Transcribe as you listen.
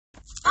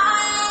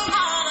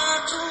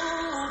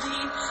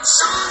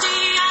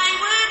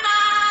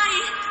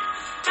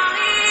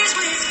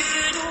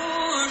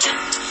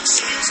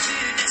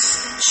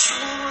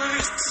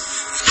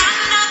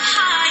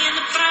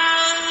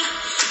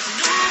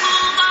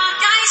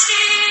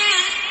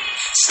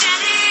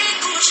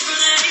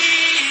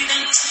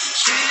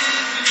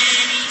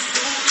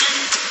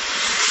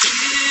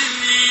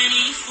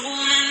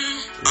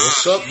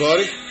What's up,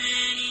 buddy?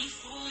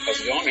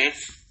 How's it going, man?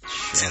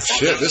 Oh,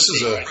 shit, this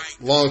is a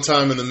long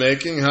time in the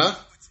making, huh?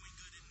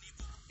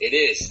 It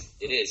is.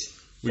 It is.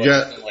 We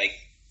got it's been like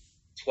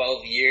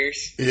 12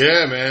 years.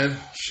 Yeah, man.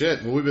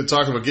 Shit. Well, we've been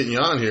talking about getting you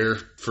on here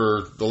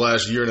for the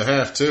last year and a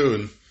half too,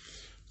 and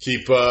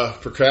keep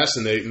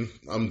procrastinating.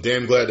 I'm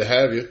damn glad to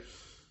have you.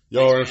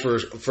 Y'all are in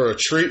for a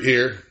treat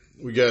here.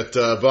 We got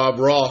Bob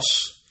Ross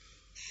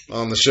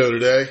on the show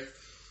today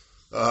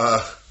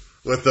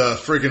with a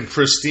freaking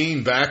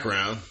pristine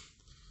background.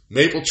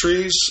 Maple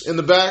trees in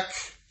the back,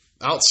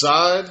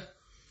 outside.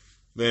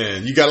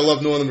 Man, you got to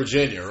love Northern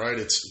Virginia, right?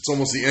 It's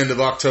almost the end of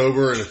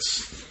October, and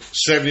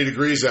it's 70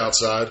 degrees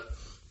outside.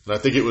 And I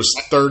think it was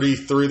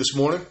 33 this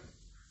morning.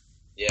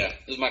 Yeah,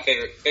 this is my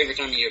favorite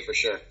time of year for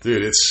sure.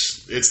 Dude,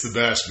 it's the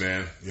best,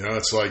 man. You know,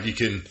 it's like you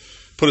can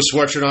put a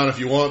sweatshirt on if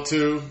you want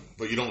to,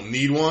 but you don't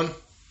need one.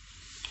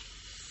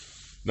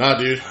 Nah,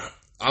 dude.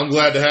 I'm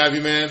glad to have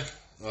you, man.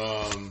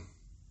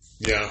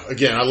 Yeah,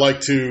 again, I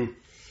like to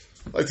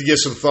get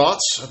some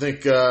thoughts. I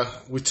think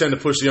we tend to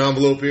push the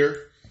envelope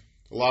here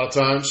a lot of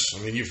times.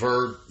 I mean, you've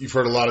heard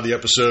a lot of the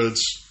episodes,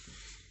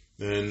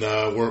 and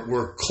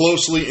we're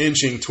closely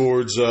inching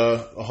towards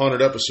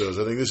 100 episodes.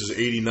 I think this is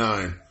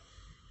 89.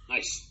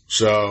 Nice.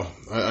 So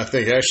I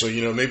think actually,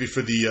 you know, maybe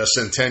for the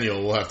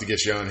centennial, we'll have to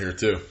get you on here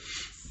too.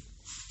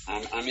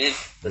 I'm in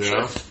for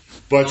sure.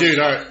 But dude,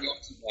 all right.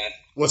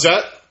 What's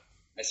that?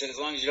 I said, as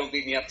long as you don't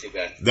beat me up too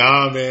bad.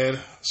 Nah, man.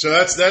 So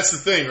that's the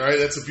thing, right?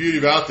 That's the beauty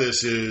about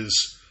this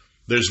is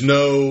there's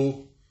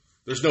no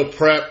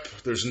prep.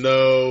 There's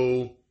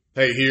no,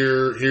 hey,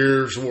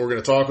 here's what we're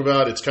going to talk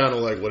about. It's kind of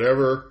like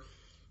whatever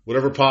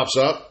pops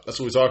up, that's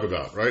what we talk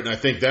about, right? And I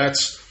think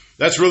that's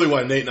really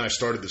why Nate and I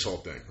started this whole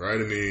thing, right?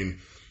 I mean,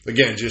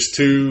 again, just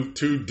two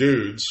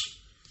dudes,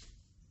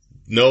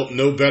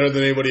 no better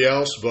than anybody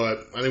else,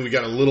 but I think we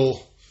got a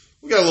little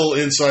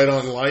insight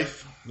on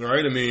life,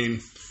 right? I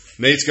mean,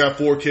 Nate's got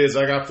 4 kids,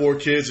 I got 4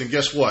 kids, and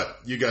guess what?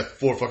 You got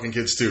 4 fucking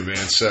kids too, man.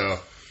 So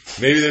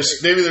maybe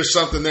there's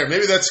something there.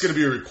 Maybe that's going to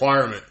be a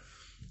requirement.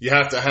 You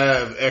have to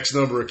have X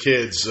number of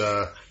kids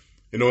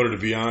in order to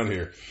be on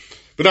here.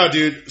 But no,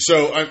 dude.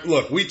 So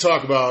look, we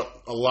talk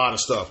about a lot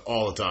of stuff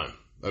all the time.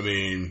 I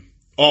mean,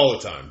 all the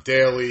time,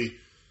 daily,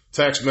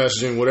 text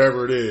messaging,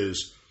 whatever it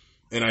is.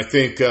 And I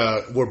think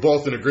we're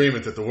both in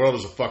agreement that the world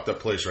is a fucked up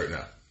place right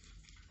now.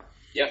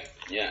 Yep.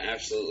 Yeah,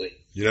 absolutely.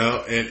 You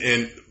know,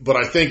 but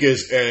I think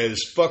as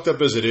fucked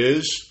up as it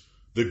is,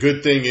 the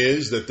good thing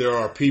is that there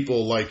are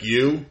people like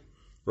you,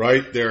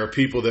 right? There are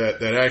people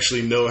that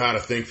actually know how to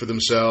think for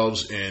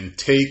themselves and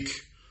take,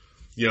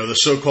 you know, the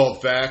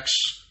so-called facts,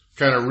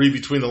 kind of read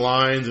between the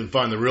lines and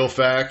find the real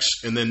facts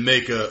and then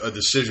make a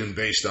decision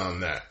based on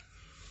that,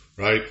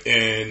 right?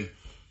 And,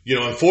 you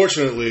know,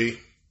 unfortunately,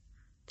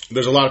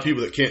 there's a lot of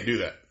people that can't do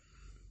that.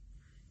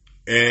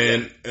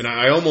 And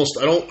I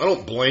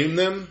don't blame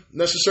them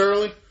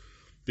necessarily,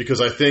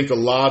 because I think a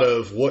lot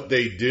of what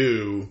they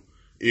do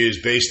is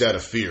based out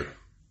of fear,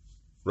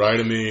 right?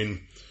 I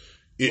mean,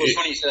 it's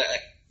funny you said that.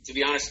 To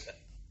be honest,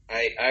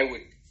 I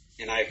would,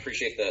 and I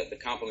appreciate the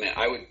compliment.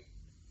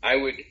 I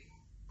would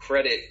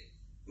credit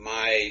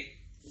my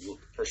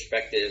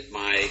perspective,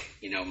 my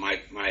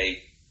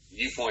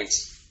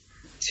viewpoints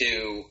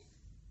to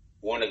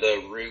one of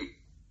the root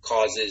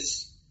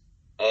causes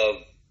of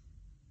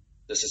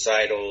the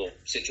societal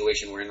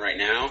situation we're in right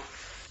now,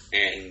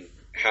 and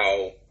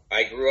how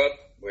I grew up,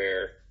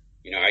 where,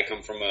 you know, I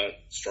come from a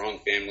strong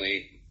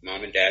family,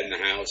 mom and dad in the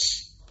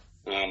house.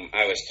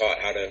 I was taught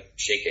how to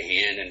shake a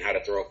hand and how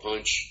to throw a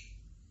punch.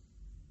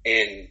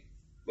 And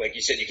like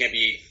you said, you can't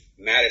be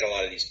mad at a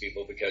lot of these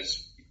people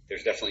because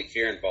there's definitely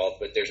fear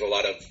involved, but there's a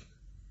lot of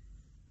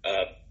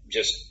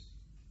just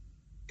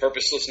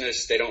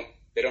purposelessness. They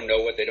don't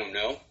know what they don't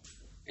know,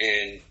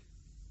 and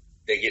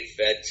they get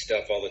fed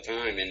stuff all the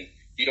time. And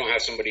if you don't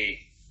have somebody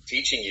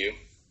teaching you,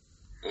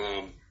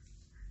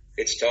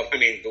 it's tough. I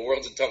mean, the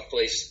world's a tough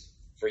place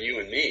for you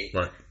and me.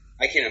 Right.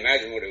 I can't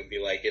imagine what it would be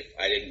like if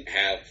I didn't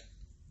have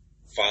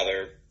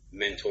father,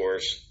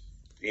 mentors,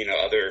 you know,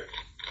 other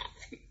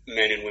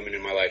men and women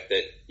in my life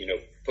that, you know,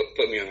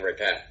 put me on the right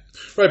path.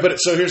 Right, but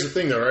so here's the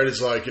thing, though, right?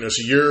 It's like, you know,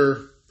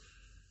 so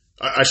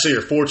I say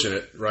you're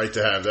fortunate, right,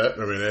 to have that.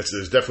 I mean, it's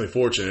definitely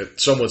fortunate.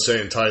 Some would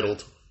say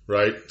entitled,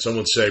 right? Some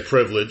would say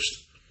privileged.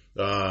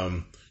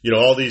 You know,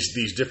 all these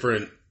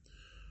different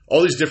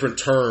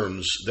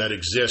terms that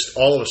exist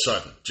all of a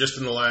sudden, just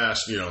in the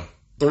last, you know,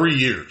 3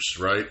 years,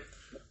 right?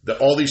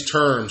 All these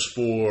terms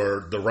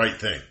for the right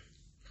thing,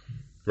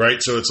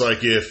 right? So it's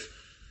like if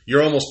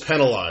you're almost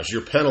penalized.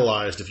 You're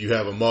penalized if you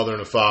have a mother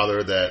and a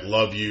father that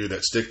love you,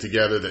 that stick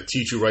together, that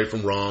teach you right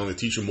from wrong, that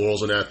teach you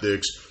morals and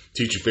ethics,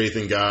 teach you faith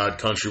in God,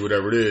 country,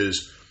 whatever it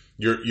is.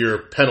 You're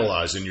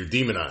penalized and you're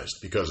demonized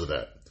because of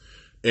that.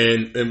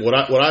 And what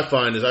I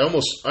find is I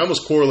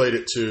almost correlate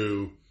it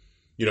to,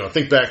 you know,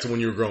 think back to when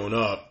you were growing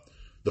up,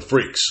 the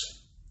freaks,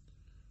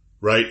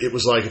 right? It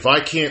was like, if I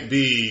can't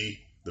be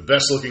the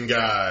best looking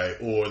guy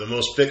or the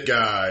most fit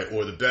guy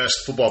or the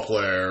best football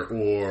player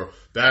or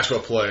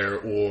basketball player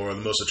or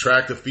the most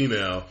attractive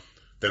female,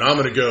 then I'm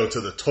going to go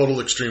to the total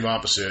extreme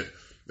opposite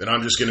and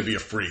I'm just going to be a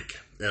freak,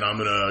 and I'm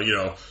going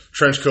to,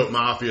 trench coat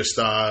mafia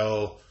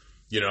style.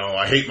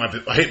 I hate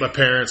my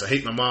parents, I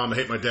hate my mom, I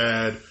hate my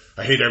dad,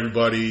 I hate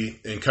everybody,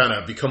 and kind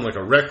of become like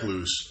a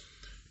recluse.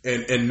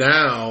 And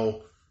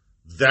now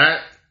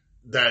that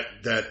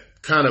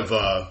kind of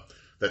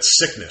that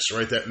sickness,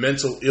 right? That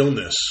mental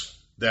illness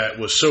that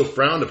was so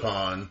frowned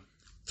upon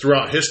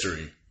throughout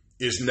history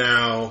is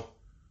now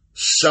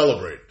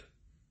celebrated,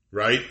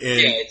 right?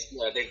 And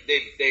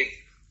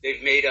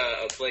they've made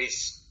a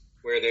place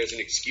where there's an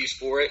excuse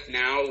for it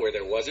now where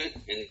there wasn't,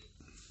 and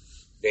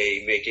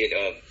they make it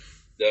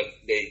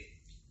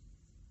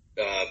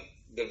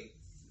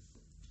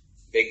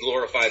they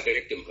glorify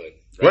victimhood,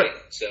 right?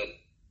 So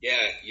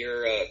yeah,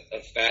 you're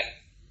a fat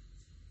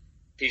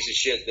piece of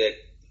shit that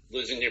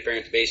lives in your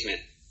parents' basement.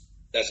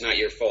 That's not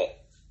your fault.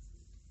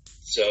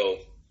 So,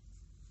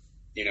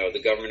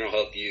 the government will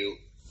help you.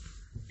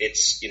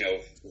 It's,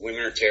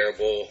 women are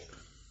terrible.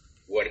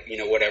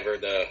 Whatever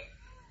the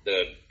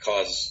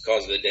cause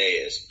of the day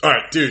is. All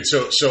right, dude.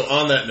 So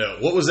on that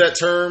note, what was that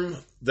term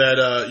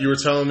that you were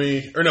telling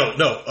me? Or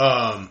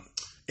no.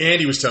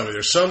 Andy was telling me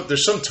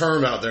there's some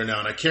term out there now,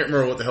 and I can't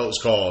remember what the hell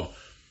it's called.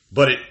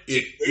 But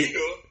it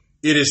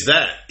is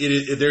that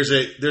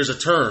there's a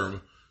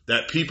term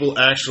that people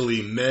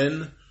actually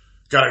I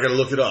gotta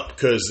look it up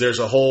because there's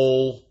a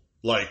whole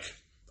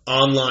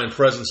online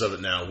presence of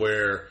it now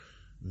where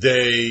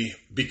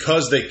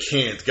because they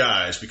can't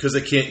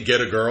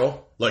get a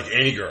girl, like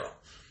any girl,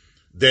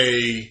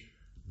 they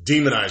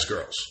demonize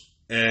girls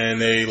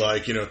and they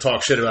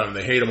talk shit about them.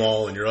 They hate them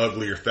all, and you're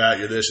ugly, you're fat,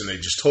 you're this, and they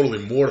just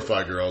totally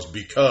mortify girls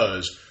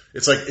because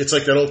it's like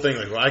that old thing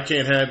well, I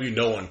can't have you,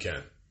 no one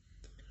can.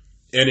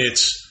 And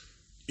it's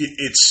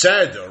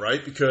sad though,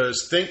 right?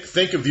 Because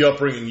think of the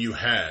upbringing you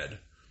had,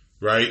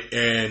 right?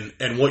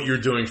 And what you're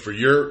doing for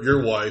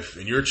your wife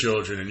and your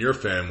children and your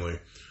family.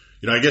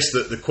 I guess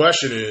the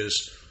question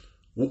is,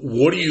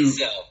 what do you?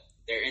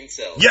 They're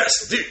incels.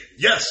 Yes, dude.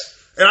 Yes.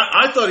 And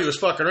I thought he was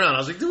fucking around. I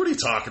was like, dude, what are you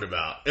talking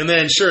about? And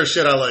then sure as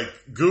shit, I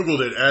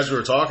Googled it as we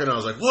were talking. And I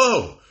was like,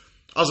 whoa.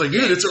 I was like,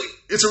 dude,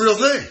 it's a real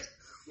thing.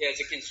 Yeah, it's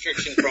a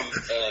constriction from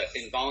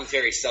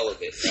involuntary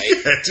celibate,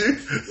 right? Yeah,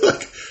 dude.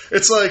 Look,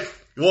 it's like,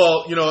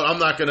 well, I'm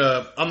not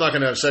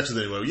gonna have sex with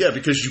anyone. Yeah,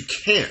 because you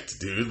can't,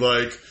 dude.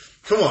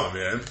 Come on,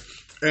 man.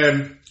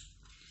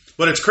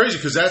 But it's crazy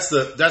because that's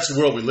the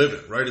world we live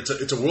in, right?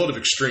 It's a world of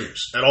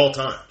extremes at all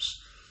times.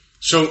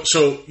 So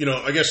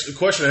I guess the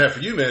question I have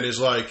for you, man,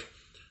 is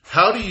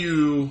how do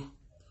you,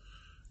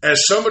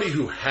 as somebody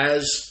who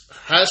has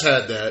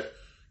had that,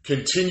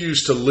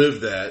 continues to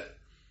live that,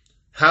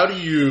 how do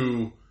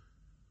you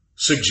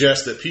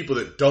suggest that people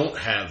that don't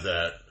have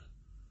that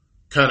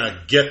kind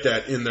of get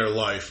that in their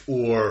life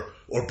or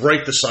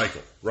break the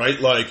cycle, right?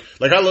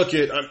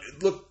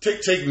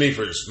 Take me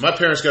for instance. My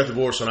parents got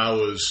divorced when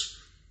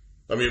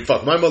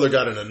my mother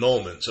got an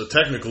annulment. So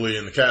technically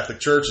in the Catholic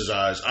Church's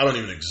eyes, I don't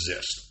even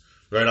exist,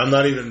 right?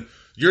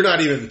 You're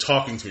not even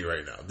talking to me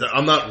right now.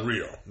 I'm not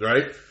real,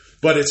 right?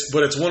 But it's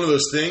one of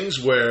those things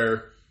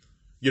where,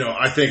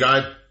 I think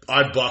I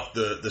bucked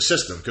the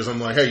system because I'm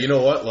like, hey, you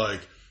know what?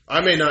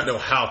 I may not know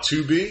how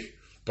to be,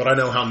 but I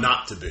know how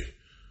not to be,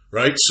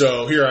 right?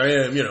 So here I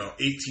am,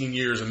 18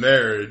 years of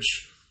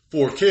marriage,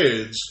 4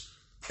 kids,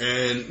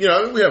 and,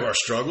 we have our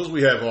struggles,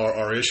 we have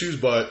our issues,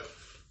 but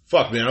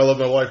fuck, man, I love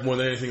my wife more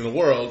than anything in the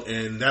world,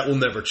 and that will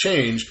never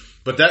change.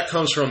 But that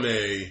comes from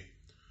a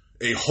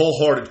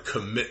wholehearted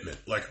commitment.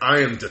 I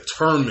am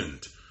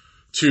determined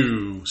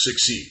to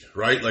succeed,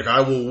 right?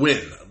 I will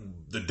win.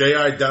 The day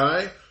I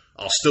die,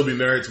 I'll still be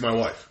married to my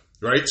wife,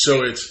 right?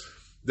 So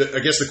I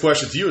guess the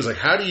question to you is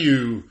how do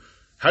you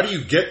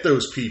get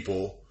those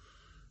people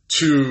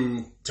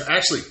to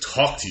actually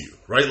talk to you,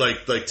 right?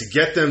 To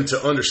get them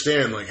to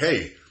understand,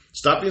 hey,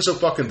 stop being so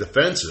fucking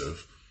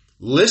defensive.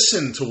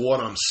 Listen to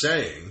what I'm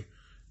saying,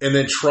 and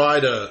then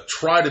try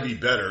to be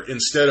better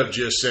instead of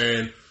just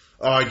saying,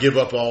 oh, I give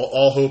up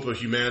all hope of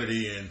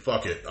humanity and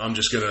fuck it. I'm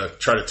just going to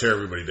try to tear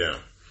everybody down.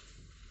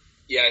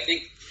 Yeah, I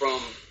think from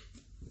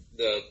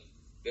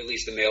at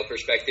least the male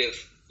perspective,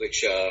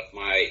 which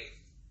my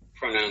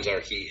pronouns are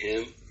he,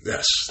 him.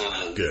 Yes,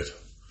 good.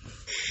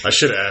 I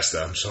should have asked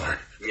that. I'm sorry.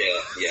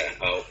 Yeah.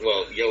 Oh,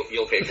 well,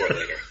 you'll pay for it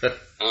later.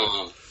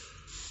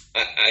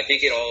 I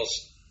think it all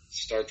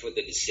starts with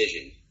the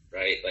decision,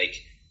 right?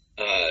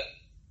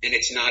 And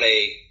it's not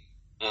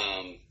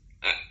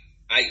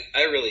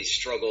I really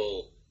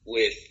struggle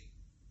with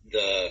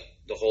the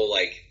whole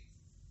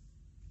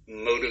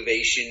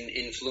motivation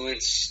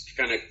influence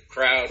kind of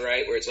crowd,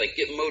 right? Where it's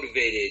get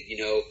motivated,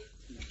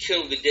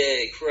 kill the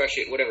day, crush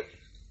it, whatever.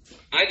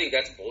 I think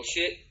that's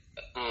bullshit.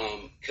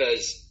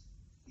 Because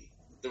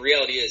the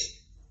reality is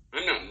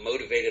I'm not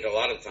motivated a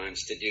lot of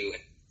times to do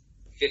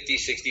 50,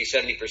 60,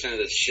 70% of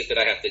the shit that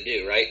I have to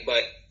do, right?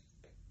 But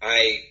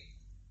I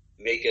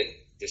make a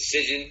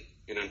decision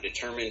and I'm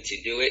determined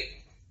to do it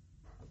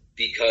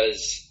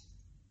because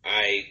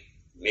I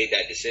made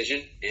that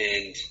decision.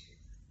 And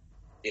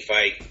if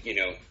I,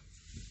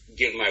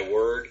 give my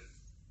word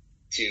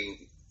to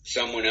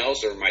someone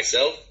else or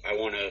myself, I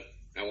want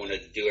to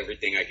do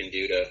everything I can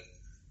do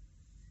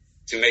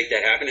to make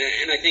that happen.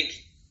 And I think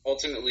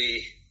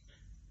ultimately,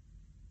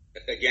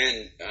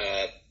 again,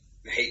 I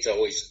hate to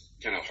always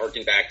kind of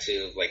harken back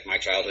to like my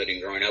childhood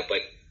and growing up,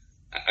 but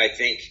I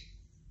think,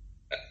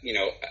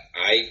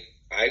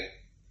 I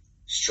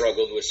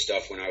struggled with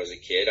stuff when I was a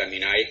kid. I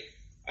mean,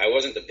 I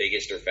wasn't the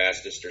biggest or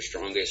fastest or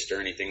strongest or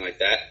anything like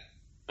that.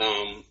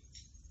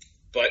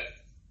 But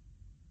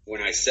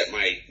when I set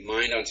my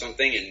mind on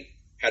something and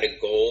had a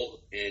goal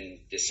and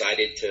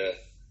decided to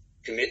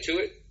commit to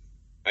it,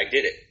 I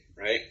did it,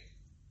 right?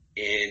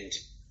 And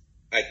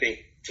I think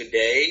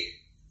today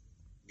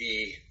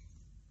the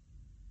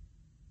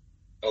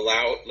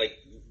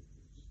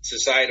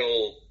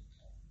societal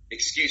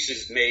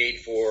excuses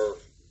made for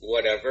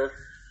whatever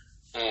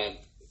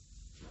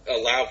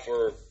allow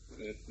for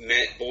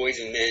boys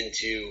and men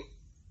to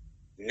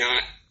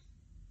not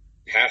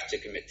have to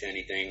commit to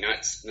anything,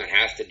 not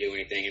have to do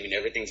anything. I mean,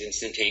 everything's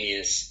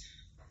instantaneous.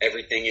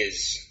 Everything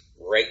is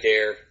right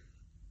there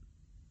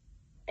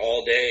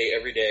all day,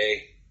 every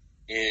day.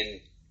 And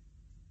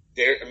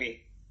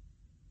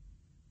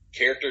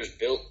characters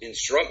built in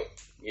struggle,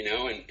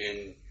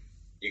 and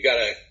you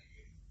gotta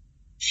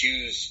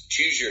choose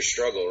your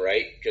struggle,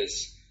 right?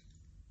 Because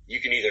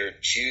you can either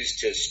choose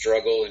to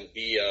struggle and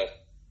be a,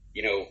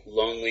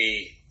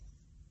 lonely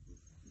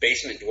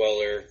basement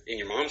dweller in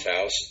your mom's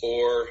house,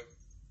 or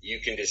you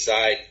can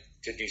decide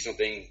to do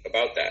something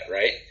about that,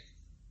 right?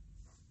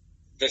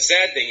 The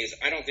sad thing is,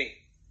 I don't think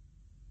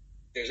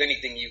there's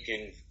anything you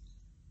can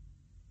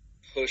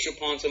push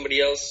upon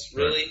somebody else,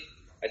 really. Right.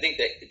 I think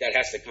that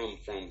has to come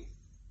from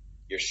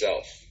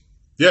yourself.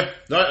 Yeah,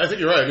 no, I think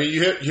you're right. I mean,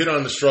 you hit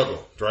on the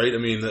struggle, right? I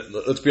mean,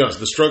 let's be honest,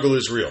 the struggle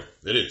is real.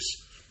 It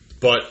is.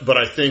 But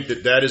I think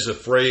that is a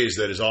phrase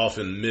that is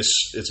often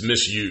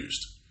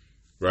misused,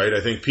 right?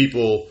 I think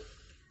people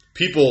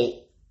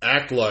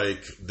act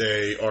like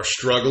they are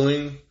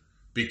struggling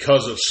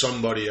because of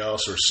somebody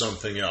else or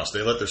something else.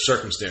 They let their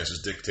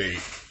circumstances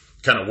dictate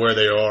kind of where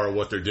they are or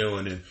what they're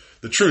doing. And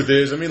the truth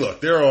is, I mean,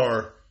 look, there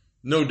are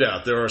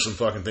some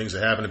fucking things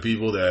that happen to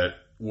people that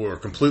were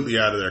completely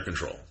out of their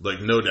control.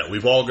 Like, no doubt.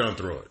 We've all gone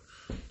through it.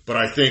 But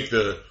I think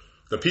the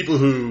people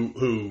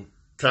who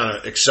kind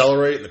of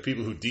accelerate and the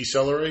people who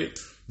decelerate,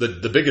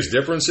 the biggest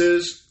difference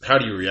is, how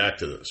do you react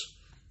to this?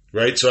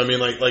 Right? So, I mean,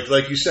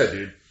 like you said,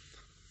 dude,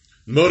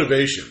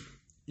 motivation.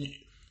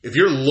 If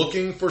you're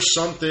looking for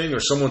something or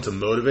someone to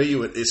motivate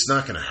you, it's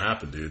not going to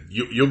happen, dude.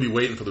 You'll be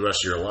waiting for the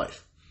rest of your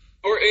life.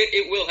 Or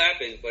it will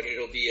happen, but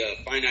it'll be a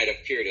finite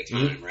period of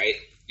time, mm-hmm. right?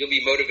 You'll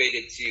be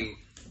motivated to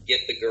get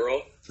the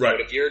girl, right?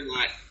 But if you're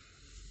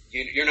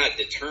not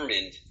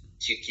determined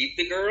to keep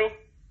the girl,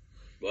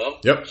 well,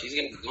 yep. She's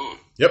going to be gone.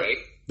 Yep. Right?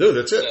 Dude,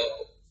 that's it.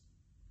 So,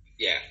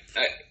 yeah,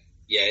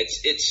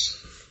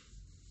 it's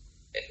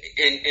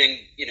and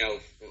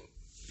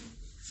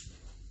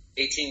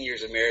 18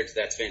 years of marriage,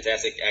 that's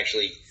fantastic.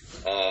 Actually,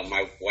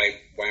 my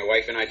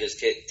wife and I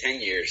just hit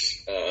 10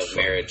 years of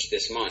marriage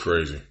this month.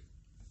 Crazy.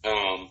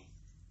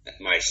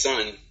 My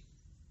son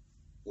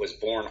was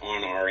born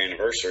on our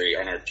anniversary,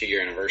 on our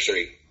 2-year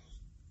anniversary.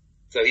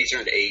 So he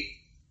turned 8.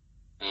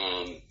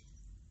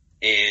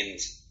 And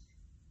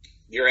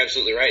you're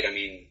absolutely right. I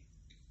mean,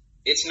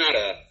 it's not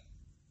a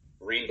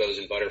rainbows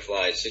and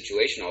butterflies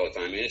situation all the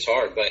time. I mean, it's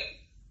hard, but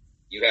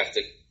you have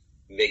to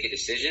make a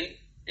decision.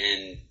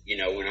 And,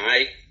 when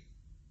I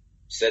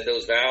said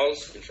those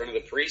vows in front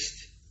of the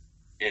priest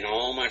and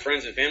all my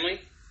friends and family,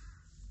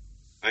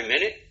 I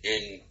meant it,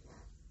 and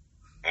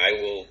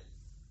I will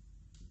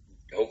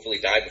hopefully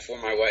die before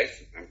my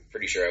wife. I'm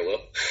pretty sure I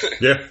will.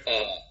 Yeah.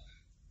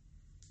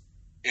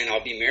 And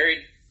I'll be married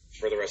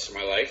for the rest of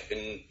my life,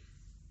 and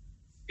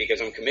because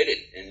I'm committed,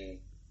 and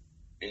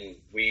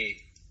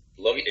we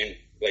love it. And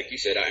like you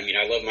said, I mean,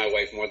 I love my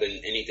wife more than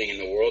anything in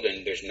the world,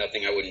 and there's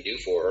nothing I wouldn't do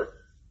for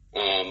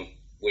her.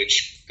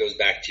 Which goes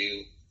back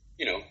to,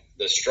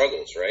 the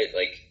struggles, right?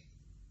 Like,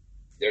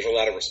 there's a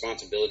lot of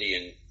responsibility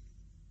and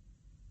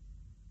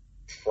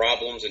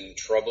problems and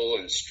trouble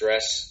and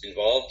stress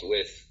involved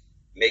with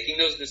making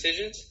those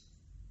decisions,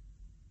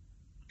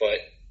 but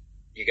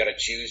you got to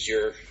choose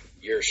your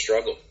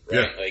struggle,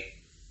 right? Yeah. Like,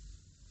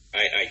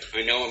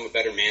 I know I'm a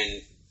better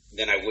man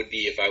than I would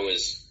be if I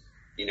was,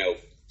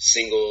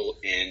 single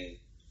and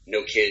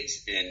no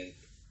kids and,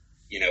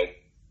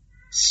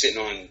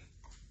 sitting on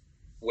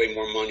way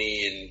more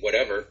money and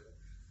whatever,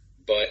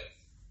 but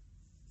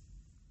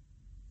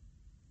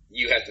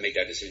you have to make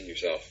that decision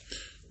yourself.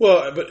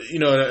 Well, but,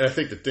 I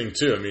think the thing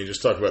too, I mean,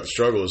 just talk about the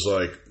struggle is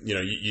like,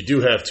 you do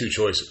have two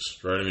choices,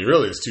 right? I mean,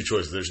 really it's two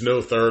choices. There's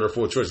no third or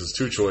fourth choice. It's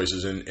two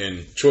choices.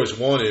 And choice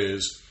one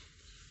is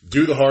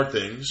do the hard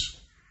things,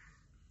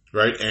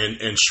 right?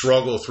 And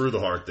struggle through the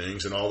hard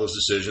things and all those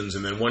decisions.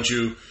 And then once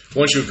you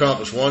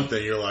accomplish one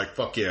thing, you're like,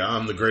 fuck yeah,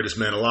 I'm the greatest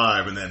man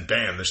alive. And then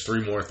bam, there's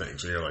 3 more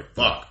things. And you're like,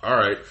 fuck, all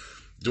right.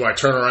 Do I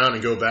turn around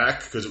and go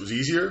back because it was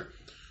easier?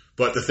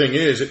 But the thing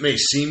is, it may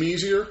seem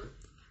easier,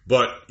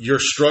 but your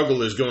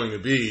struggle is going to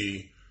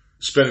be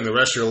spending the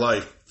rest of your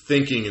life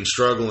thinking and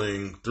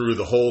struggling through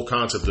the whole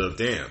concept of,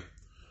 damn,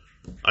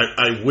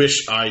 I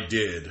wish I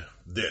did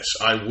this.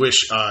 I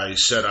wish I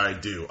said I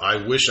do.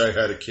 I wish I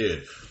had a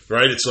kid,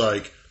 right? It's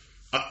like,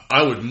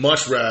 I would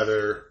much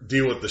rather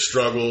deal with the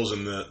struggles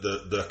and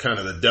the kind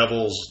of the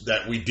devils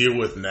that we deal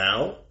with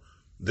now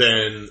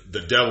than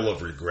the devil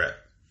of regret,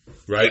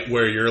 right?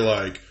 Where you're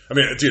like, I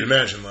mean, dude,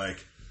 imagine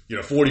like,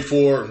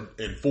 44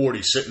 and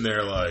 40 sitting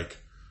there like,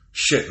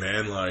 shit,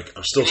 man, like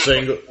I'm still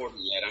single. 40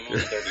 yet. I'm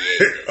only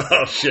 38.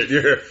 Oh shit,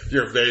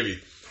 you're a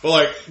baby.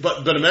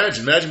 But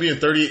imagine being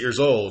 38 years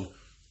old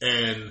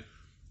and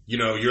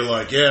you're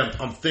like, yeah,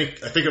 I think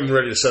I'm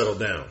ready to settle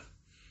down.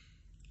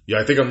 Yeah,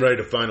 I think I'm ready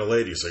to find a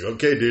lady. It's like,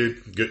 okay,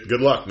 dude,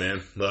 good luck,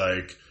 man.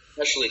 Like,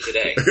 especially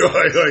today.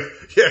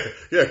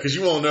 Yeah, because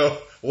you won't know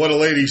what a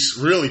lady's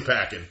really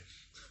packing.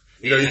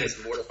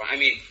 It's mortifying. I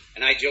mean,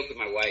 and I joke with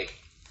my wife.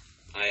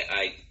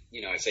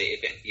 I say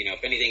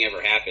if anything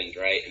ever happened,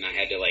 right, and I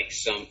had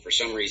to for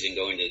some reason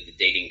go into the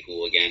dating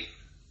pool again,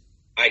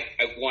 I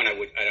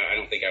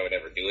don't think I would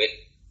ever do it,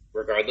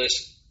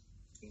 regardless.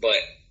 But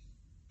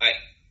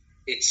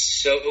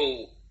it's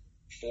so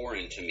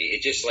foreign to me.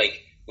 It just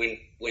like when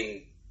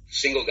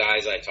single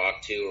guys I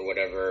talk to or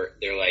whatever,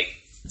 they're like,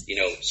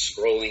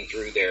 scrolling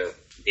through their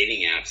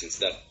dating apps and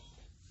stuff.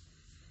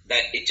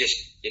 That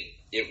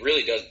it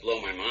really does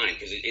blow my mind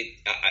because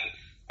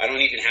I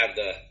don't even have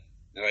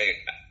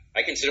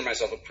I consider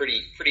myself a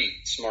pretty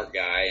smart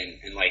guy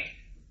and like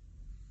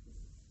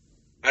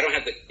I don't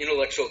have the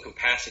intellectual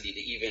capacity to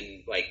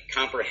even like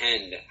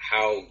comprehend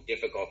how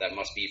difficult that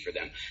must be for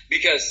them,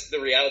 because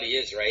the reality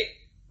is, right,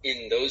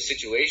 in those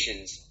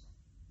situations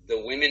the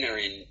women are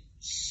in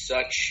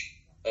such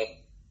a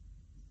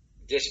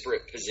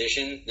disparate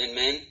position than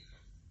men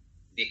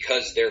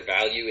because their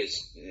value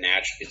is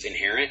it's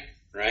inherent,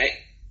 right?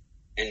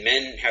 And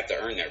men have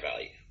to earn their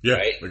value. Yeah,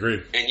 right?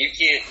 Agreed. And you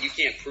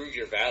can't prove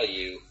your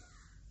value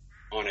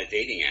on a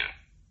dating app,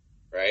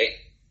 right?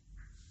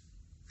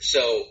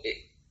 So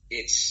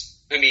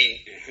it's I mean,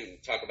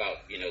 talk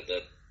about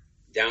the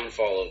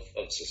downfall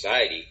of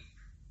society.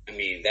 I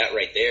mean, that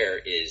right there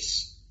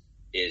is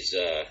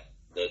the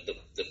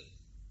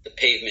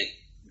pavement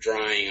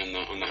drying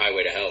on the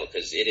highway to hell,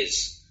 because it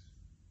is.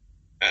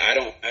 I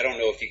don't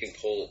know if you can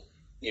pull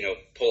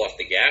off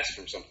the gas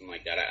from something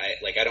like that.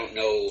 I don't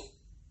know.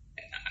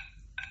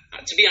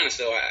 To be honest,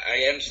 though,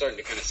 I am starting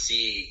to kind of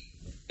see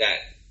that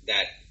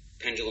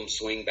pendulum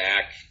swing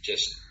back,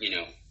 just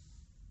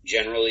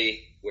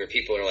generally, where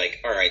people are like,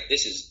 all right,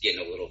 this is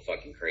getting a little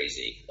fucking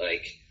crazy.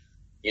 Like,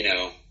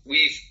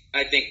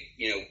 I think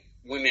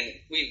women,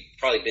 we've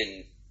probably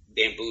been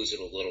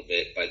bamboozled a little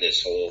bit by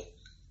this whole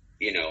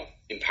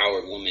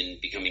empowered woman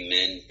becoming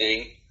men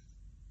thing.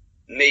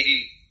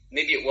 Maybe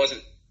it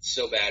wasn't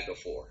so bad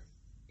before.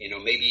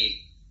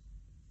 Maybe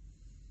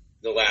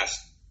the last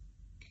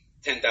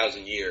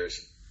 10,000 years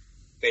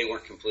they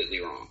weren't completely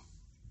wrong.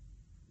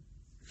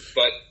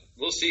 But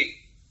we'll see.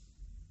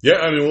 Yeah,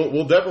 I mean,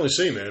 we'll definitely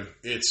see, man.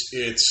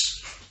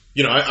 It's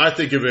I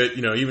think of it,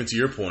 even to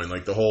your point,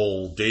 like the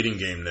whole dating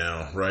game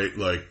now, right?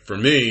 Like for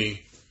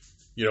me,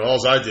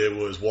 all I did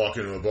was walk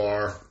into a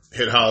bar,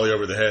 hit Holly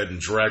over the head, and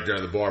dragged her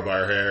out of the bar by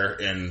her hair,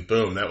 and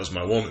boom, that was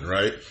my woman,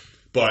 right?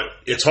 But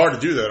it's hard to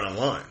do that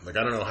online. Like,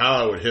 I don't know how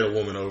I would hit a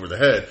woman over the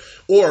head,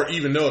 or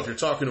even know if you're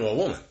talking to a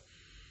woman,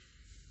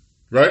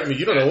 right? I mean,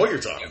 you don't know what you're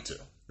talking to,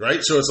 right?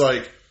 So it's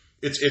like,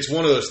 it's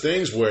one of those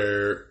things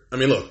where, I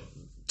mean, look,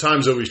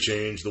 times always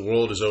change, the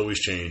world is always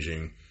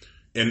changing,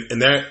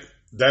 and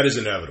that is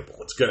inevitable.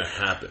 It's going to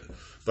happen.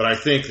 But I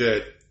think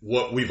that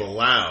what we've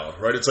allowed,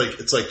 right? It's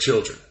like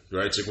children,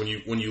 right? It's like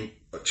when you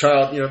a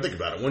child, think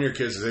about it. One of your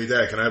kids says, "Hey,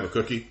 Dad, can I have a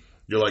cookie?"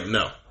 You're like,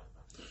 "No."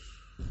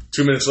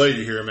 2 minutes later,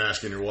 you hear him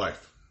asking your wife,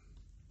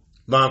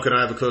 "Mom, can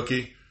I have a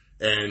cookie?"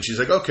 And she's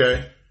like,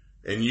 "Okay."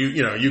 And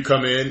you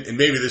come in, and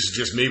maybe this is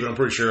just me, but I'm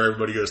pretty sure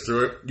everybody goes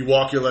through it. You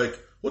walk, you're like,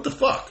 "What the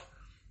fuck?"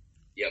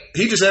 Yep.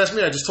 He just asked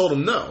me. I just told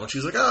him no. And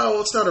she's like, "Oh,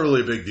 well, it's not a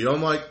really big deal."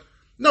 I'm like,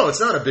 "No, it's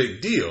not a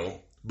big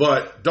deal,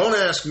 but don't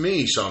ask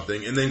me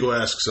something and then go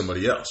ask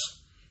somebody else,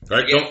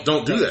 right? Yeah.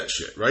 Don't do that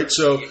shit, right?"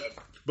 So,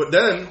 but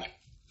then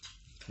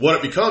what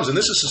it becomes, and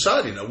this is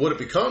society now, what it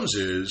becomes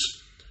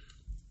is,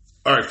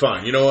 all right,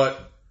 fine. You know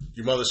what?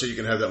 Your mother said you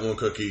can have that one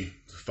cookie.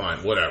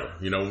 Fine, whatever.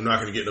 We're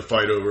not going to get in a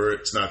fight over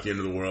it. It's not the end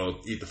of the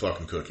world. Eat the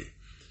fucking cookie.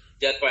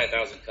 Death by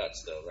 1,000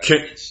 cuts, though,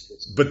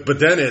 right? But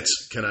then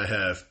it's, can I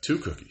have 2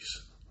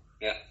 cookies?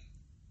 Yeah.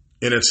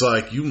 And it's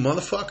like, you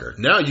motherfucker.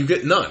 Now you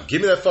get none.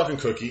 Give me that fucking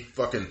cookie.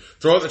 Fucking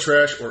throw it in the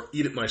trash or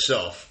eat it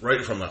myself.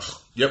 Right from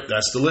yep,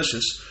 that's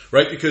delicious.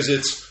 Right? Because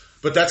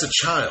but that's a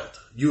child.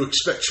 You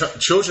expect,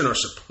 children are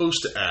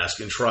supposed to ask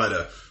and try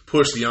to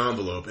push the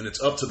envelope. And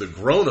it's up to the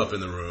grown-up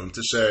in the room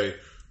to say,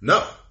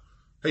 no.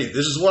 Hey,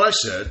 this is what I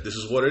said. This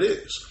is what it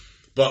is.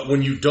 But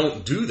when you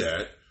don't do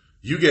that,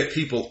 you get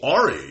people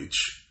our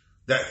age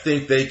that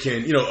think they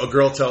can, a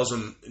girl tells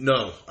them,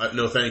 no,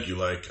 thank you.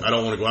 Like, I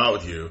don't want to go out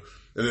with you.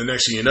 And the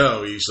next thing you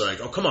know, he's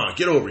like, oh, come on,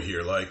 get over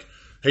here. Like,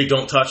 hey,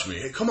 don't touch me.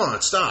 Hey, come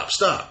on, stop.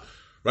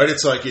 Right?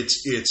 It's like,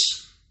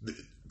 it's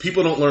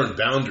people don't learn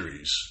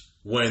boundaries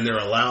when they're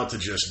allowed to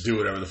just do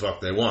whatever the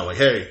fuck they want. Like,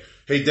 hey,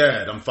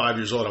 Dad, I'm 5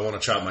 years old. I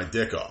want to chop my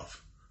dick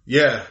off.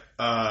 Yeah,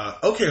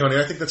 okay, honey,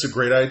 I think that's a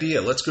great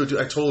idea. Let's go do.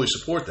 I totally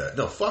support that.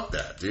 No, fuck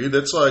that, dude.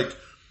 That's like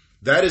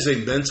that is a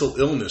mental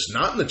illness,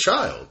 not in the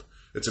child.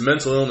 It's a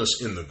mental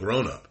illness in the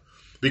grown up,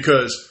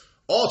 because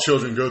all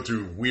children go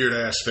through weird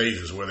ass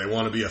phases where they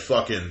want to be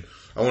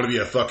I want to be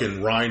a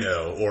fucking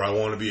rhino, or I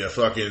want to be a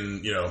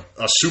fucking,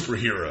 a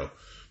superhero.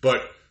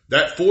 But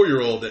that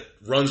 4-year-old that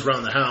runs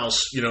around the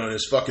house, in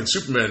his fucking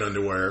Superman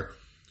underwear,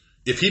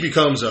 if he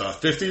becomes a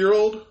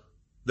 50-year-old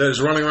that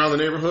is running around the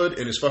neighborhood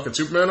in his fucking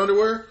Superman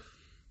underwear,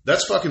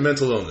 that's fucking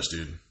mental illness,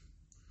 dude.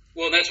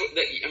 Well, that's what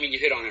you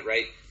hit on it,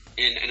 right?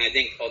 And I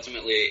think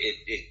ultimately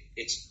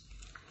it's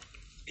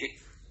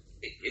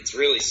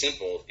really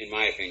simple, in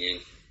my opinion.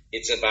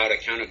 It's about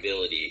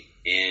accountability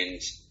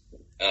and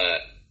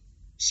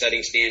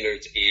setting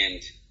standards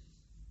and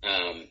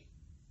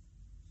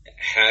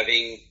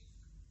having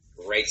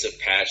rites of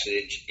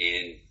passage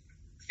and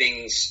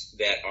things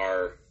that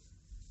are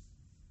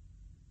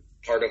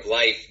part of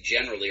life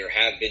generally, or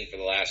have been for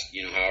the last,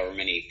 however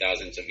many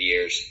thousands of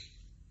years,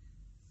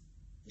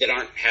 that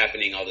aren't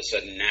happening all of a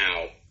sudden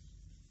now,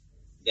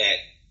 that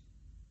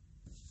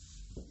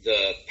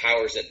the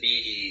powers that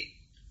be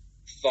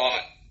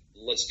thought,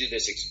 let's do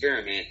this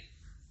experiment,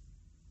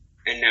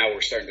 and now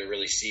we're starting to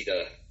really see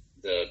the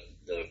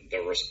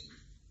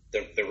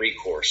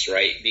recourse,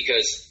 right?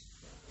 Because,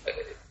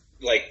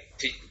 like,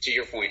 to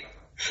your point,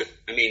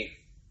 I mean,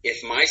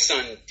 if my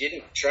son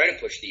didn't try to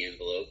push the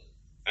envelope,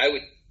 I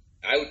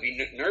would be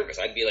nervous.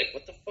 I'd be like,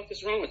 what the fuck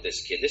is wrong with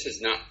this kid? This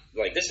is not,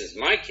 like, this is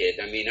my kid.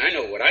 I mean, I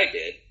know what I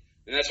did.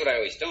 And that's what I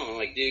always tell him. I'm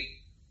like, dude,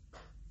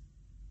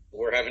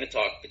 we're having a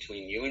talk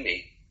between you and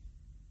me.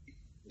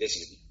 This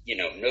is,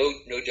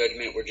 no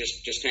judgment. We're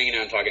just hanging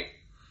out and talking.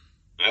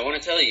 I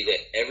want to tell you that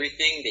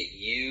everything that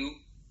you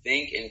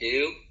think and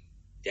do,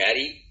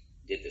 Daddy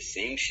did the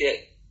same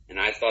shit. And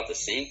I thought the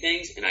same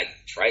things, and I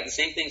tried the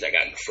same things. I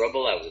got in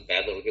trouble. I was a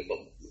bad little kid, but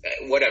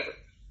whatever.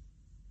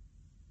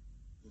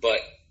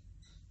 But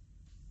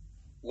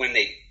when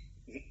they,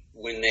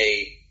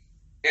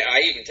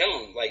 I even tell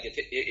them, like, if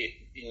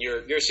in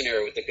your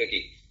scenario with the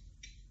cookie,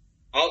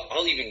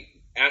 I'll even,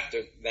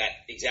 after that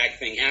exact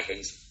thing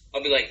happens,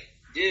 I'll be like,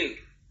 dude,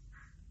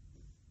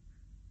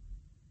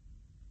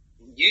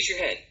 use your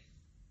head.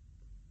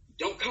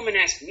 Don't come and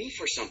ask me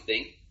for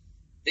something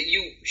that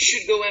you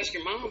should go ask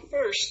your mom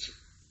first,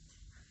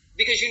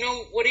 because you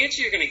know what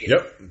answer you're going to get.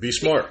 Yep, be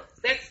smart.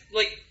 That's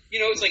like,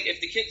 it's like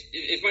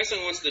if my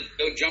son wants to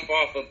go jump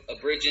off a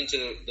bridge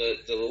into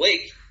the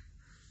lake,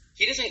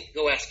 he doesn't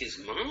go ask his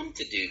mom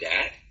to do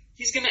that.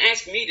 He's going to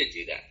ask me to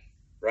do that,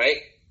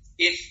 right?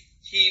 If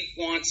he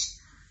wants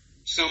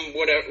some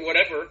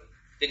whatever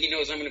that he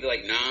knows I'm going to be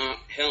like, nah,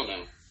 hell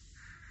no.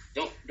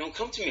 Don't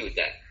come to me with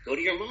that. Go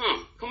to your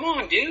mom. Come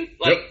on, dude.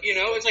 Like, yep.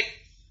 It's like,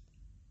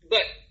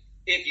 but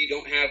if you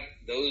don't have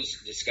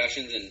those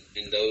discussions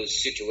and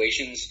those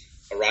situations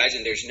arise,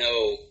 and there's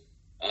no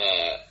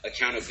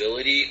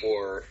accountability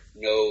or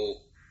no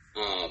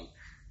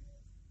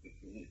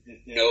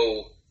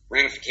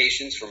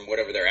ramifications from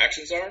whatever their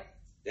actions are,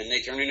 then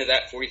they turn into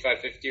that 45,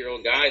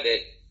 50-year-old guy that,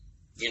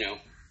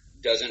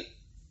 doesn't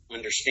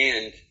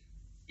understand,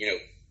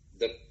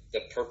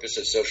 the purpose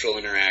of social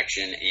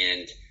interaction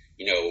and,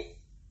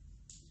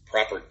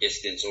 proper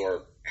distance,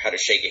 or how to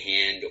shake a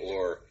hand,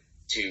 or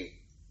to,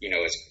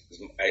 as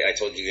I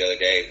told you the other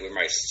day, when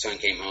my son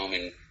came home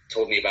and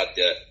told me about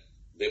the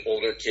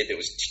older kid that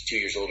was 2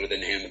 years older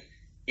than him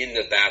in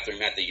the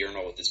bathroom at the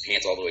urinal with his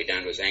pants all the way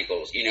down to his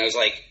ankles. It's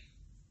like,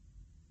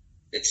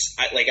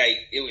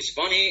 it was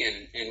funny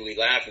and we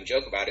laugh and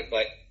joke about it,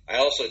 but I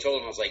also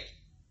told him, I was like,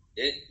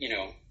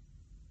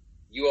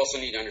 you also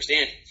need to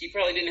understand, he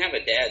probably didn't have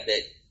a dad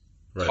that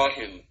taught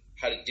him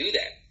how to do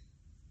that.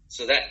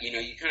 So that, you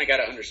kind of got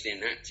to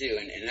understand that too.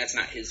 And that's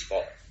not his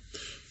fault.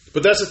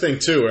 But that's the thing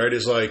too, right?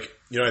 Is like,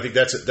 I think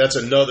that's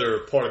another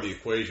part of the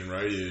equation,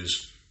 right?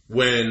 Is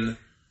when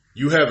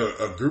you have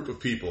a group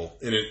of people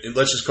in it,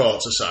 let's just call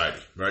it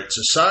society, right?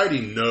 Society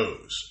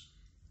knows,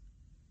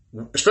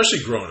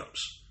 especially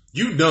grown-ups,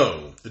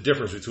 the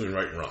difference between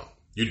right and wrong.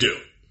 You do.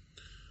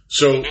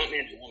 So, but not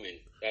man and woman.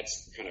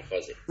 That's kind of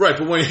fuzzy. Right,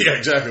 but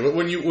exactly. But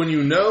when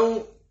you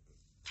know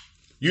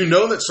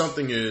that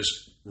something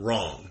is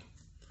wrong,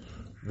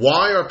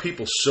 why are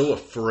people so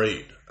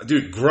afraid?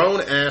 Dude,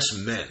 grown-ass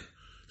men,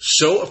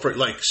 so afraid,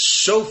 like,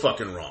 so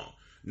fucking wrong.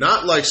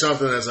 Not like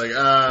something that's like,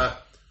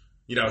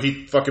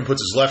 he fucking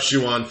puts his left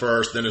shoe on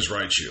first, then his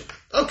right shoe.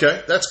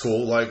 Okay, that's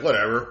cool, like,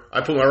 whatever.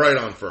 I put my right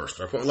on first.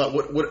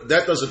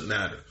 That doesn't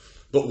matter.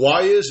 But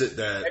why is it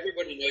that...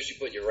 Everybody knows you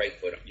put your right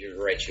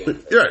shoe on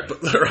first.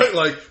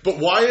 Right, but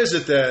why is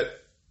it that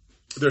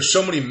there's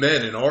so many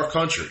men in our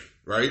country,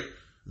 right,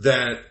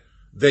 that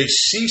they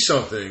see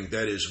something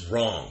that is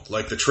wrong,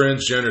 like the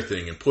transgender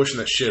thing and pushing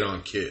that shit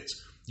on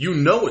kids.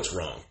 It's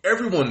wrong.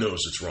 Everyone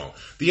knows it's wrong.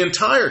 The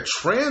entire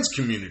trans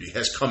community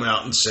has come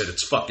out and said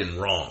it's fucking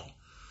wrong.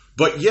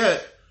 But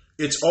yet,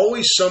 it's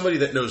always somebody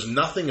that knows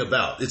nothing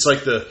about. It's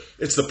like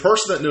it's the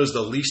person that knows the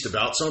least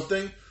about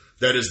something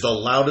that is the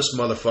loudest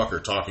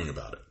motherfucker talking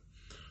about it.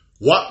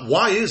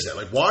 Why is that?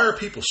 Like, why are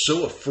people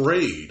so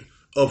afraid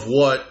of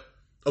what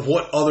of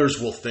what others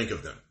will think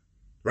of them,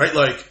 right?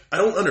 Like, I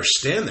don't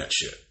understand that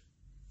shit.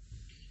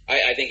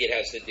 I think it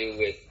has to do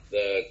with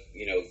the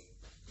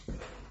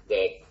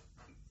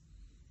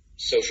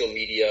social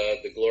media,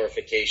 the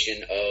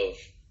glorification of,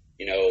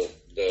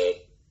 the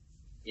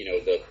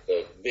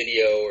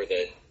video or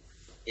the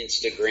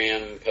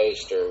Instagram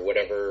post or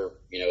whatever,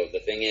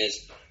 the thing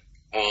is.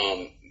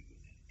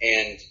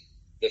 And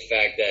the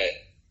fact that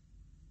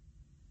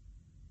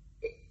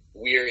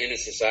we're in a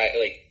society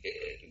like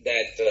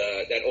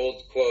that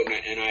old quote,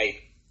 and I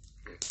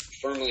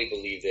firmly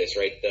believe this,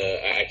 right?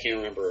 I can't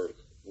remember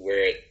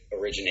where it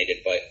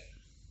originated, but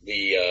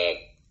the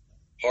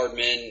hard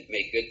men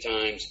make good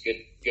times,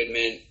 good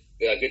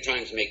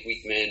times make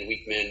weak men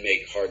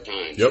make hard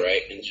times, yep.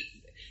 Right?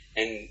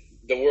 And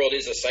the world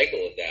is a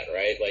cycle of that,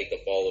 right? Like the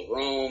fall of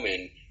Rome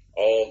and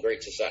all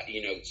great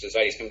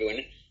societies come to an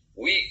end.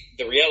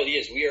 The reality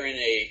is we are in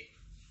a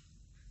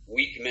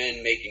weak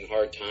men making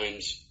hard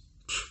times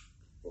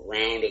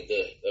round of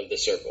the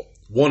circle.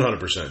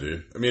 100%,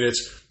 dude. I mean,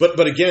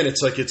 but again,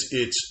 it's like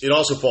it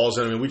also falls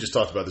in. I mean, we just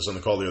talked about this on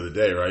the call the other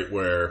day, right?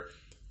 Where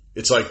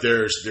it's like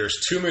there's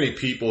too many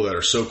people that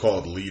are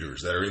so-called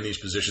leaders that are in these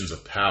positions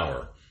of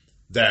power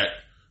that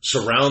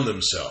surround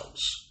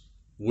themselves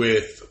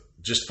with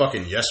just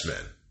fucking yes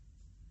men,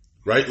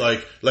 right?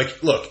 Like,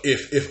 look,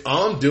 if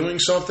I'm doing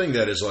something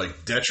that is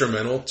like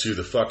detrimental to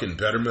the fucking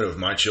betterment of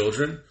my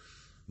children,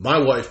 my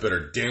wife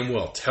better damn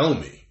well tell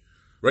me.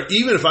 Right?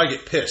 Even if I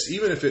get pissed,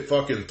 even if it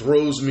fucking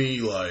throws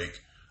me, like,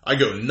 I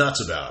go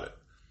nuts about it,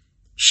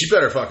 she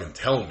better fucking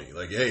tell me,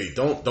 like, hey,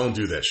 don't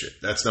do that shit.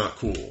 That's not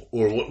cool.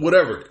 Or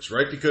whatever it is,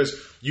 right? Because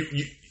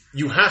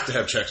you have to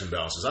have checks and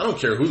balances. I don't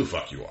care who the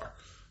fuck you are.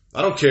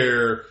 I don't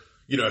care,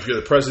 if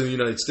you're the president of the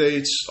United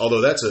States,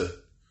 although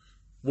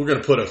we're going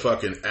to put a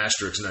fucking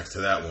asterisk next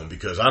to that one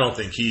because I don't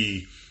think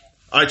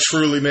I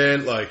truly,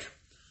 man, like,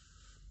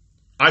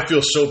 I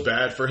feel so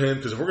bad for him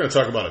because if we're going to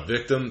talk about a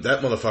victim,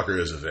 that motherfucker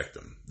is a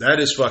victim. That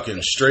is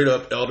fucking straight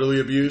up elderly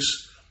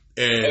abuse.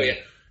 And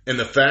and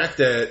the fact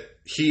that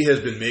he has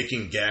been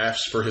making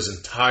gaffes for his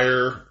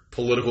entire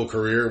political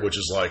career, which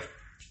is like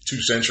 2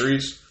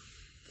 centuries,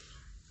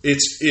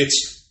 it's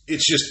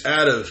just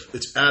out of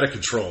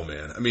control,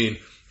 man. I mean,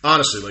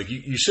 honestly, like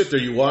you sit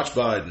there, you watch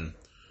Biden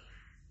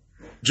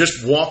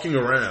just walking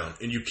around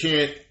and you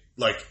can't,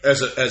 like,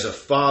 as a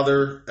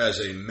father, as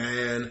a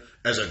man,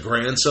 as a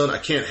grandson, I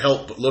can't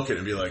help but look at it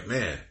and be like,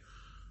 man,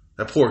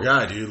 that poor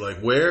guy, dude. Like,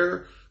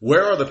 where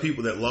are the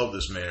people that love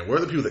this man? Where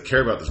are the people that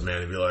care about this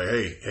man? And be like,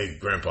 hey,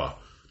 grandpa,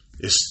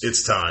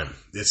 it's time.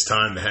 It's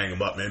time to hang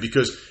him up, man.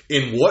 Because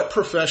in what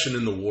profession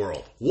in the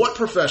world, what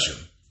profession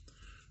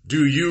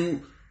do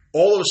you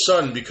all of a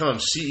sudden become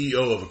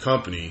CEO of a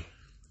company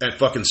at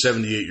fucking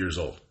 78 years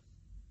old?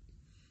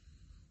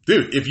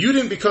 Dude, if you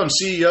didn't become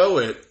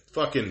CEO at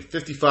fucking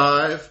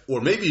 55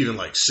 or maybe even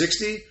like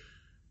 60,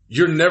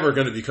 you're never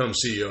going to become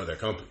CEO of that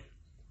company.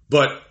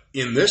 But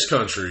in this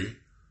country,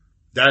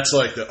 that's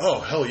like oh,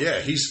 hell yeah,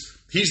 he's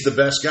the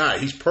best guy.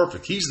 He's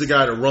perfect. He's the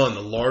guy to run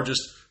the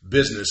largest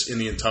business in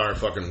the entire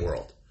fucking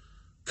world.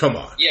 Come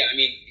on. Yeah, I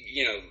mean,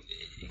 you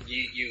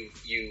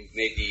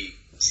made the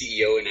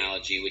CEO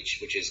analogy,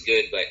 which is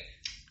good, but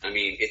I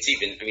mean,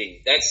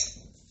 that's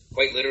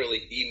quite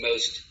literally the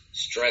most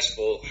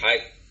stressful,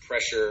 high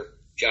pressure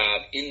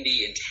job in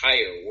the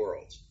entire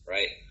world,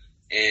 right?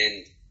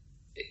 And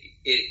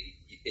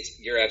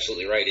you're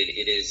absolutely right.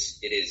 It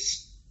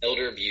is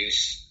elder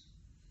abuse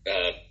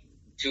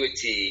to a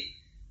T.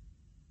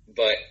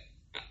 But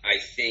I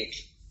think,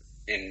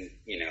 and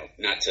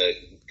not to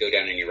go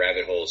down any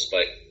rabbit holes,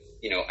 but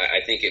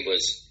I think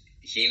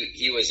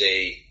he's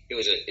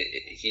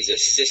a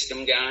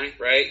system guy,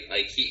 right?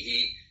 Like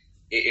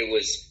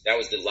that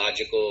was the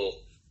logical,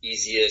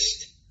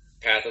 easiest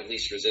path of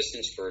least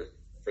resistance for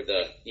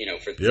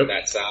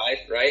that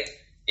side, right?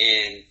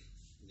 And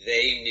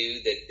they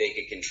knew that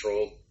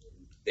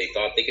they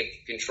thought they could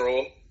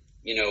control,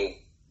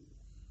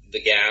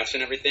 the gas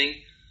and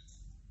everything.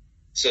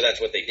 So that's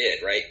what they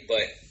did, right?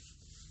 But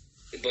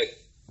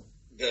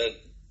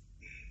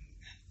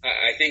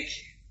I think,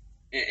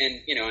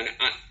 and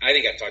I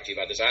think I've talked to you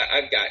about this.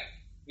 I've got,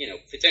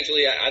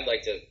 potentially I'd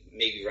like to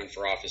maybe run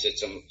for office at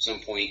some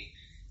point.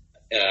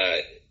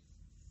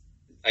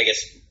 I guess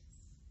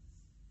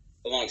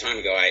a long time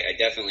ago, I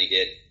definitely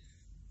did.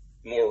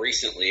 More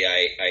recently,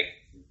 I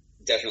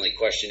definitely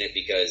question it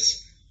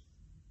because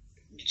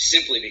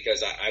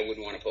I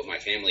wouldn't want to put my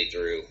family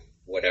through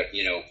whatever,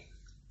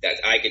 that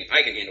I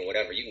can handle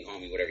whatever. You can call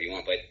me whatever you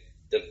want, but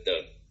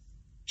the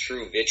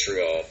true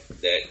vitriol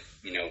that,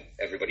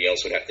 everybody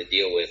else would have to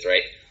deal with.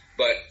 Right.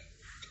 But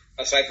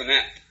aside from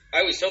that, I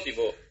always tell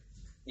people,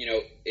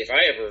 if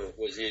I ever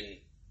was in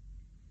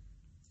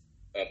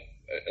a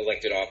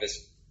elected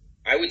office,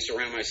 I would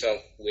surround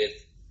myself with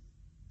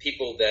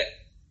people that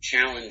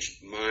challenge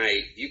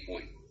my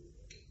viewpoint.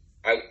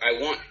 I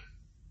want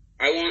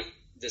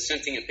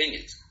dissenting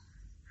opinions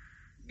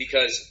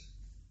because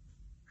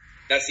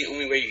that's the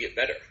only way you get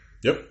better.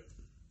 Yep.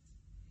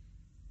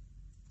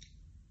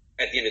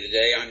 At the end of the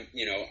day, I'm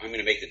going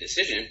to make the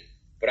decision,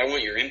 but I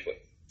want your input.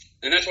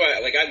 And that's why,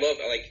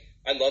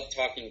 I love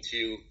talking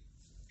to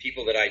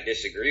people that I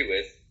disagree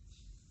with,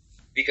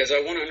 because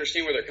I want to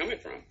understand where they're coming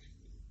from.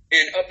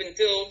 And up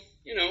until,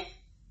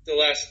 the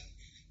last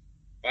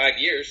 5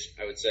 years,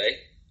 I would say,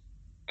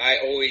 I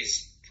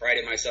always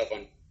prided myself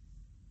on,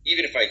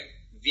 even if I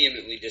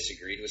vehemently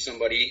disagreed with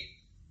somebody,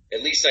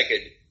 at least I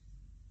could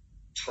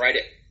try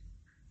to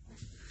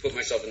put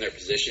myself in their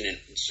position and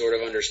sort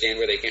of understand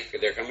where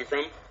they're coming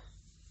from.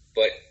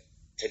 But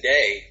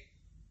today,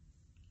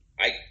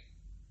 I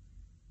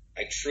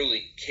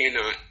truly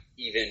cannot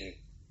even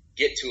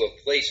get to a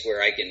place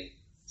where I can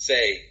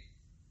say,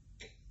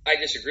 I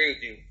disagree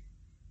with you,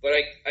 but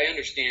I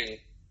understand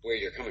where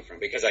you're coming from,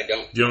 because I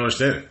don't. You don't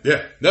understand it.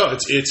 Yeah. No,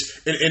 it's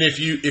and if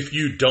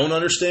you don't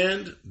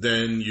understand,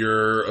 then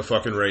you're a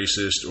fucking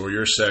racist, or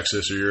you're a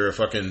sexist, or you're a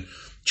fucking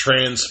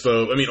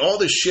transphobe. I mean, all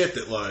this shit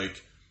that,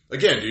 like,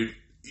 again, dude,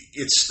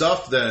 it's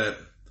stuff that,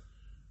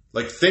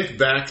 like, think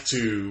back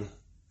to,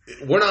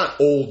 we're not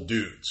old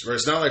dudes, right?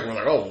 It's not like we're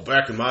like, oh, well,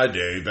 back in my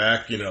day,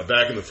 back in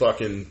the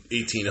fucking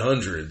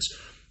 1800s.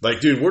 Like,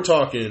 dude, we're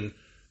talking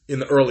in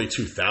the early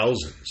 2000s,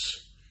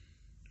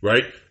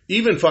 right?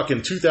 Even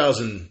fucking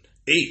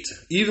 2008,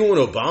 even when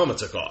Obama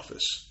took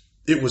office,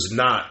 it was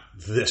not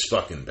this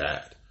fucking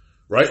bad,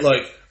 right?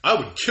 Like, I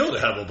would kill to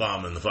have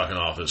Obama in the fucking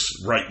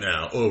office right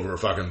now over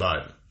fucking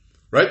Biden,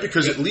 right?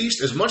 Because at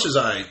least, as much as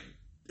I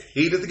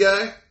hated the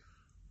guy,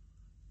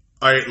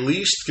 I at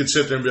least could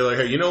sit there and be like,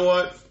 hey, you know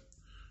what?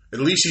 At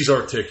least he's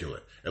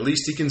articulate. At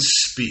least he can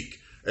speak.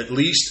 At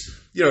least,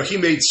 he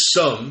made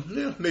some,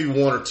 maybe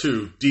one or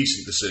two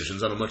decent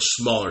decisions on a much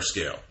smaller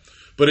scale.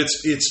 But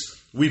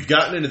we've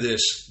gotten into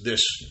this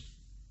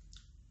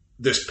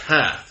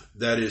path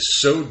that is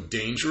so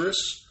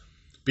dangerous,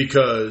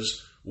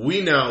 because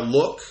we now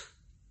look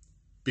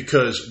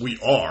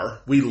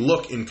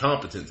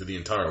incompetent to the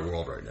entire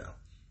world right now.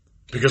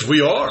 Because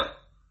we are.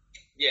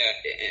 Yeah,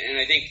 and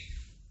I think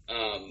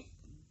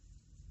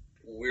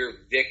we're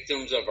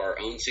victims of our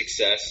own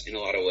success in a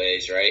lot of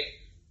ways, right?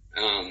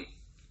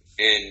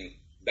 And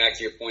back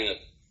to your point of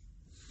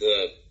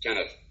the kind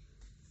of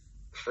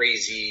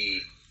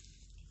crazy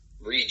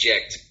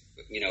reject,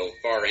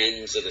 far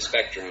ends of the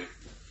spectrum,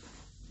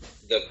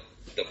 the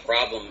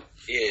problem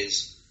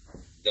is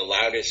the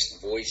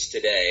loudest voice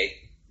today,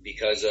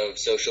 because of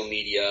social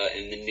media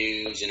and the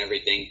news and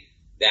everything,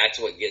 that's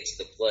what gets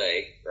the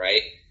play,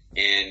 right?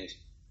 And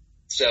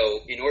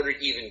so in order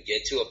to even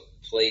get to a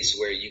place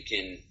where you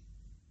can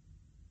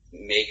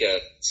make a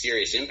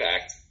serious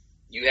impact,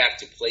 you have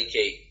to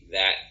placate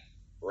that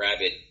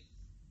rabid,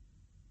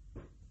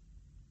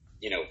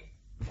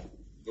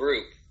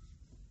 group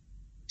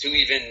to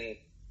even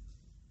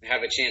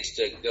have a chance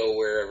to go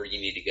wherever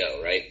you need to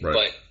go, right?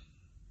 But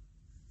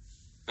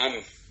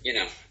I'm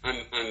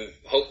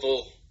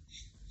hopeful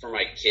for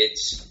my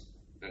kids.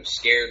 I'm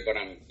scared, but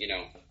I'm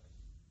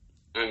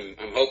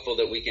hopeful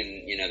that we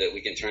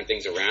can turn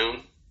things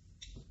around.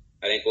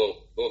 I think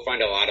we'll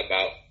find a lot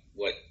about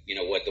what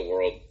the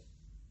world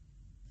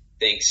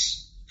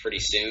thinks pretty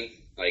soon.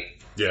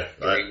 Like,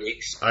 3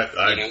 weeks.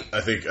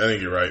 I think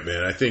you're right,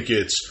 man. I think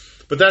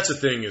but that's the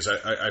thing, is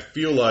I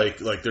feel like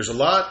there's a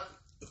lot.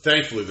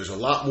 Thankfully, there's a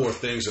lot more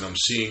things that I'm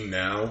seeing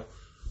now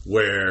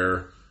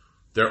where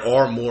there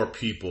are more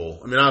people.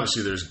 I mean,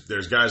 obviously,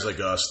 there's guys like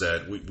us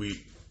that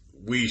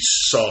we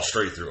saw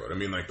straight through it. I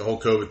mean, like, the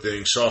whole COVID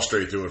thing, saw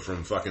straight through it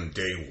from fucking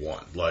day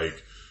one.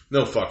 Like,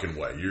 no fucking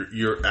way.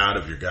 You're out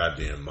of your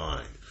goddamn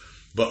mind.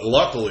 But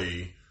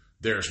luckily,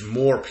 there's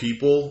more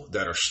people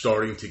that are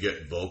starting to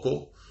get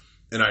vocal.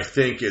 And I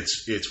think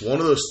it's one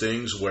of those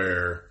things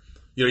where,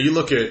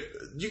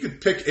 you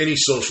could pick any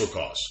social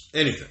cause,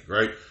 anything,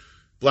 right?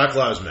 Black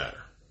Lives Matter.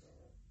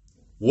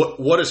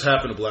 What has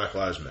happened to Black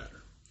Lives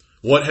Matter?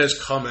 What has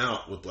come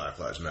out with Black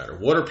Lives Matter?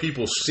 What are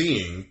people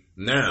seeing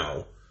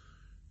now?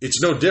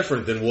 It's no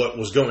different than what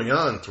was going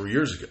on 3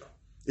 years ago.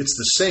 It's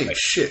the same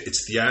shit.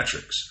 It's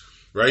theatrics,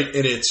 right?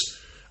 And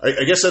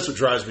I guess that's what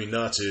drives me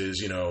nuts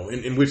is,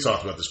 and we've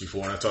talked about this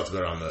before, and I've talked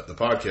about it on the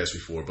podcast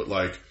before, but,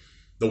 like,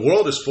 the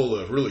world is full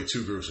of really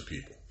two groups of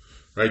people,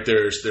 right?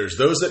 There's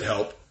those that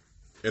help,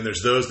 and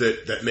there's those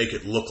that make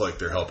it look like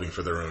they're helping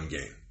for their own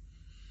gain.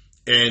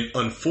 And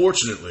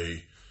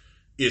unfortunately,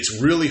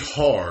 it's really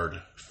hard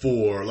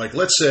for, like,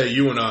 let's say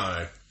you and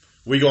I,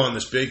 we go on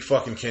this big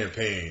fucking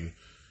campaign,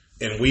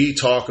 and we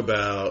talk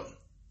about,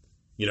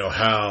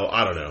 how,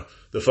 I don't know,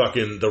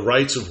 the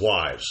rights of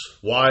wives.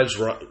 Wives'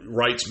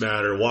 rights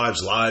matter.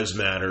 Wives' lives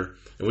matter.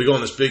 And we go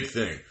on this big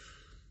thing.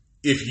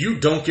 If you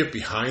don't get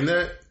behind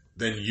that,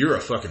 then you're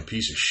a fucking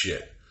piece of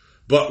shit.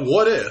 But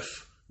what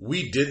if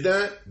we did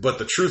that, but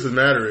the truth of the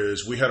matter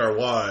is we had our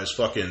wives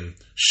fucking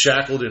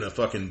shackled in a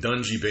fucking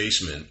dungy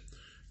basement,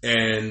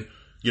 and,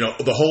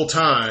 the whole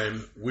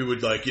time we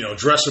would, like,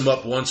 dress them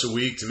up once a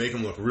week to make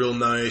them look real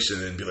nice,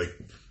 and then be like,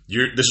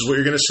 this is what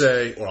you're going to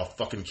say, or I'll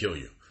fucking kill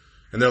you.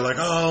 And they're like,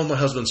 oh, my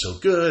husband's so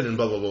good, and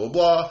blah, blah, blah, blah,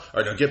 blah. All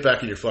right, now get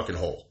back in your fucking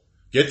hole.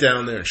 Get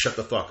down there and shut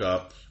the fuck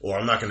up, or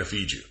I'm not going to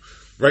feed you.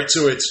 Right?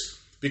 So it's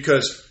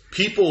because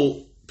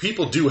people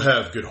people do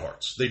have good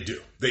hearts. They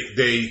do.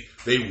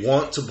 They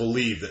want to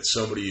believe that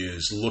somebody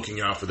is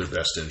looking out for their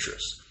best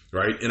interests,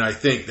 right? And I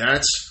think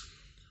that's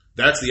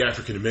the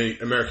African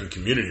American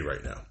community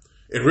right now.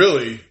 And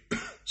really,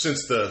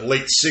 since the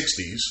late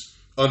 60s,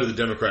 under the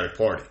Democratic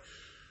Party,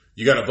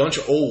 you got a bunch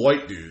of old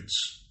white dudes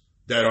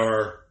that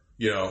are,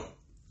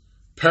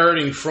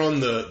 parroting from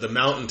the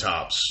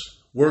mountaintops,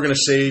 we're going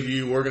to save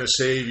you, we're going to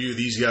save you,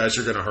 these guys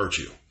are going to hurt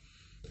you.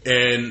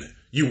 And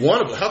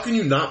how can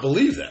you not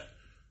believe that?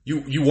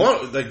 You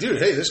want, like,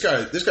 dude, hey, this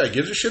guy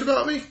gives a shit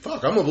about me?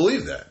 Fuck, I'm going to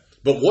believe that.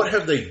 But what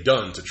have they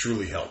done to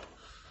truly help?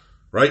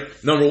 Right?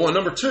 Number one.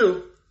 Number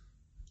two,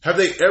 have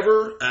they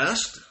ever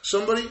asked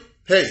somebody,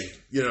 hey,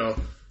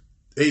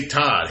 hey,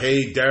 Todd,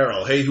 hey,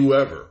 Daryl, hey,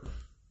 whoever,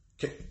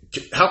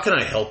 how can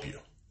I help you?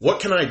 What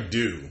can I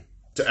do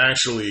to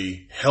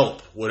actually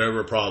help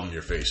whatever problem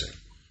you're facing?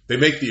 They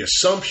make the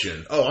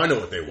assumption, oh, I know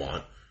what they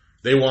want.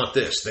 They want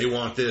this, they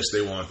want this,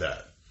 they want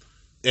that.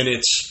 And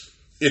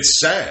it's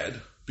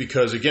sad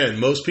because, again,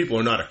 most people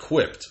are not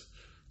equipped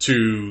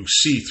to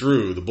see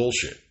through the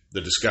bullshit,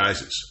 the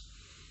disguises.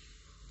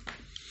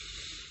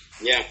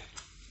 Yeah.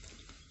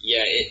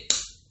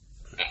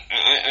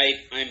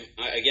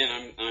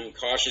 I'm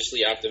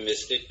cautiously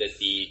optimistic that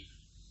the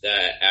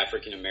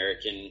African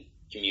American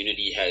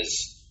community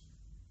has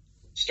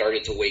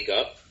started to wake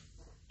up.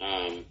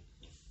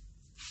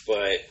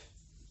 But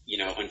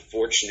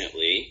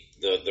unfortunately,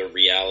 the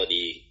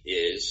reality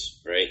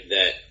is, right,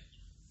 that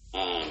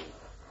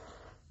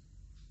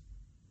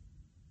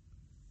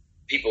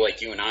people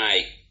like you and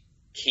I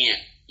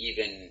can't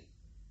even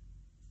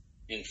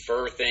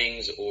infer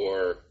things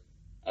or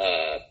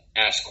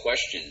ask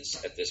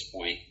questions at this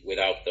point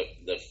without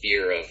the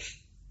fear of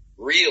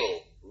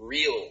real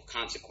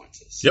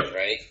consequences. Yep.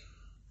 Right.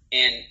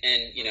 And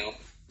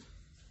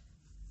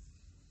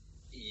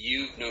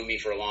you've known me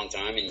for a long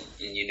time, and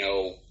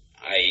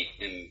I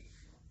am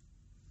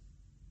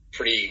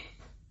pretty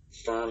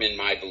firm in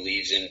my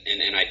beliefs,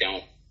 and I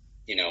don't,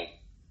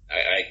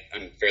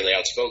 I'm fairly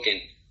outspoken,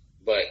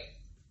 but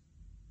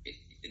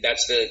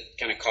that's the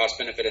kind of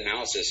cost-benefit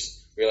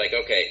analysis. You're like,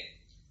 okay,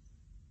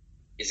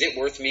 is it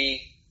worth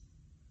me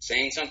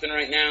saying something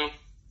right now?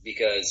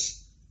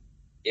 Because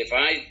if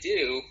I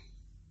do,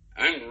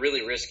 I'm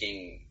really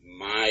risking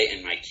my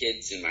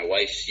kids and my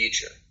wife's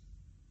future,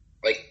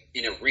 like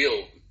in a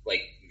real,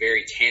 like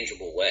very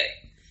tangible way.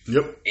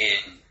 Yep.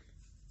 And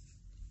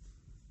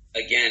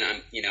again,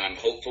 I'm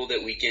hopeful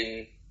that we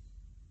can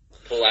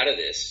pull out of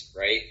this,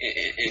 right?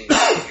 And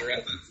you're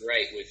absolutely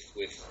right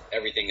with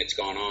everything that's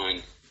gone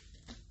on,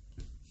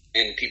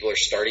 and people are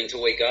starting to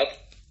wake up.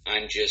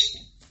 I'm just,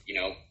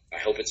 I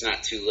hope it's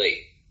not too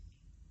late,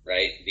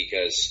 right?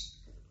 Because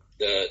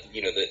those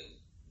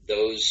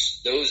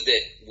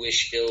that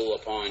wish ill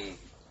upon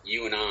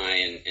you and I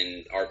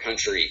and our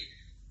country,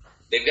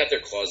 they've got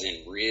their claws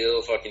in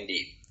real fucking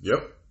deep.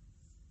 Yep.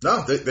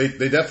 No,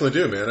 they definitely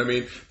do, man. I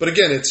mean, but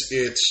again,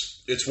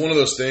 it's one of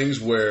those things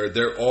where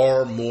there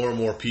are more and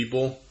more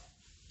people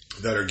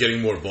that are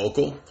getting more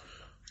vocal,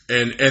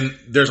 and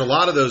there's a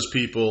lot of those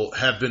people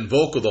have been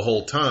vocal the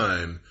whole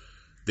time.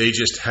 They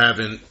just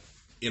haven't,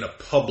 in a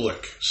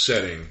public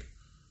setting,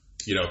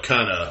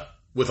 kind of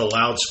with a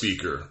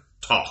loudspeaker,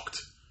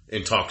 talked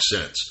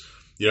sense.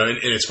 And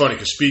it's funny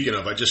because speaking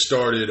of, I just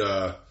started.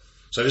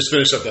 So I just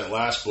finished up that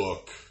last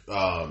book,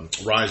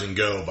 Rise and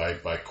Go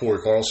by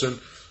Corey Carlson.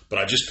 But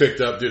I just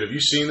picked up, dude. Have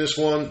you seen this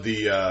one?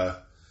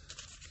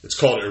 It's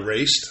called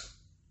Erased.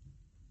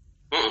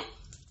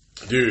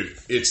 Dude,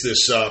 it's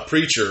this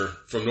preacher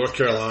from North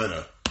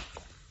Carolina,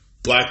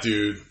 black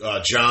dude,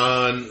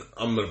 John.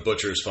 I'm gonna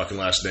butcher his fucking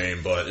last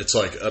name, but it's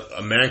like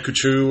a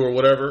Mancuchu or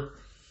whatever.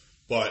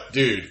 But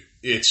dude,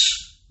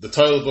 the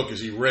title of the book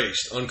is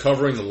Erased: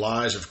 Uncovering the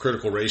Lies of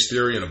Critical Race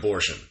Theory and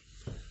Abortion.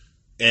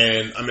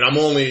 And I mean, I'm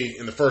only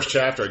in the first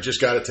chapter. I just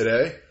got it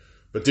today,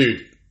 but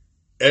dude.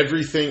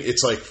 Everything,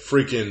 it's like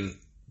freaking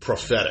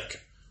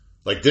prophetic.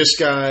 Like this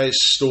guy's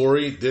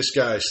story, this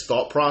guy's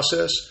thought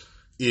process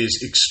is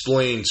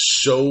explained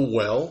so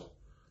well,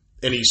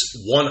 and he's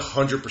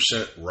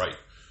 100% right.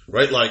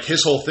 Right? Like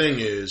his whole thing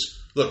is,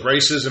 look,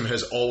 racism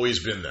has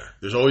always been there.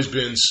 There's always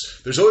been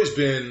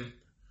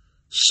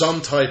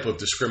some type of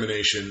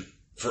discrimination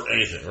for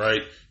anything,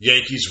 right?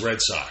 Yankees,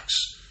 Red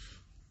Sox,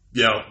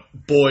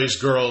 boys,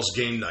 girls,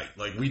 game night.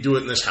 Like we do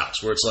it in this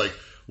house where it's like,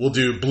 we'll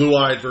do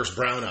blue-eyed versus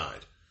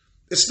brown-eyed.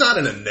 It's not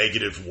in a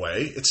negative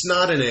way. It's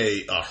not in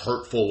a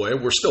hurtful way.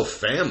 We're still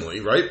family,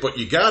 right? But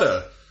you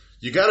gotta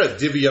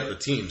divvy up the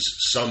teams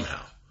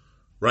somehow,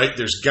 right?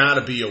 There's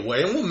gotta be a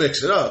way, and we'll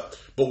mix it up.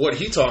 But what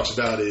he talks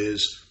about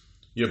is,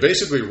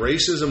 basically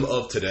racism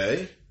of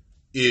today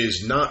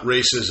is not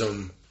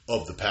racism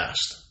of the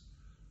past,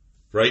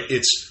 right?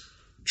 It's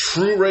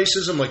true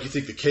racism, like you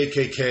think the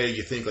KKK,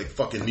 you think like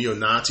fucking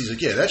neo-Nazis.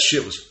 Like, yeah, that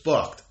shit was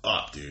fucked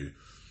up, dude.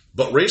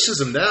 But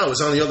racism now is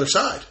on the other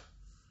side.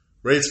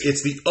 Right?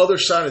 It's the other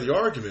side of the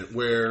argument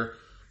where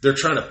they're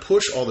trying to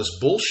push all this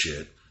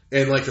bullshit.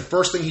 And like the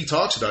first thing he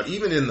talks about,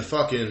 even in the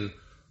fucking,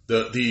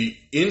 the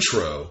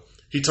intro,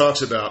 he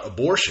talks about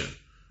abortion.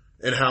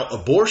 and how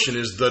abortion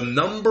is the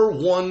number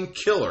one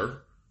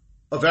killer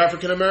of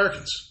African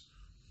Americans.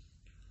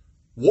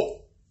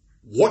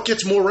 What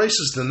gets more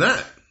racist than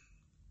that?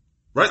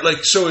 Right? Like,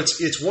 so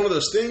it's one of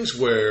those things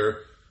where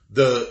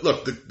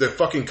the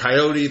fucking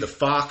coyote, the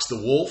fox, the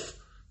wolf,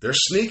 they're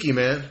sneaky,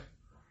 man.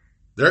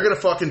 They're going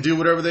to fucking do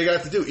whatever they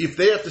got to do. If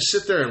they have to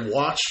sit there and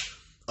watch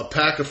a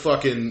pack of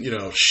fucking,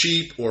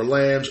 sheep or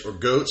lambs or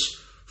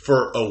goats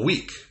for a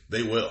week,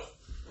 they will.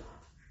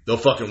 They'll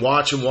fucking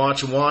watch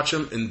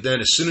them. And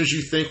then as soon as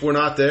you think we're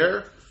not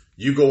there,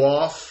 you go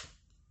off.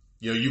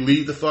 You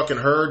leave the fucking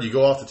herd. You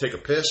go off to take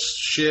a piss,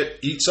 shit,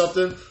 eat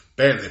something.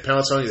 Bam, they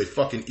pounce on you. They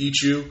fucking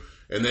eat you.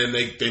 And then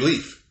they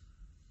leave.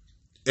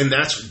 And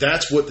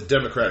that's what the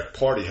Democratic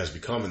Party has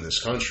become in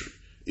this country.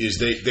 Is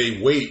they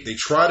wait. They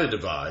try to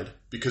divide.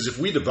 Because if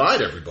we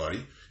divide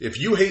everybody, if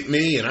you hate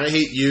me and I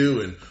hate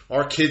you and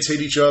our kids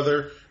hate each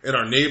other and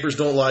our neighbors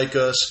don't like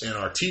us and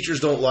our teachers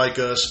don't like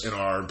us and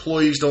our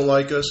employees don't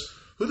like us,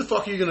 who the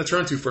fuck are you going to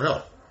turn to for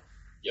help?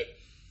 Yep.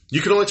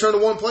 You can only turn to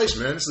one place,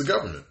 man. It's the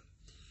government.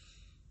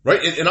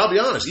 Right? And I'll be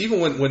honest, even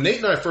when Nate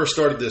and I first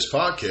started this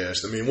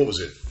podcast, I mean, what was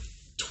it?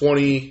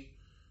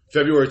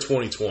 February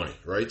 2020,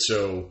 right?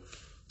 So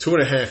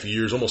 2.5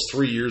 years, almost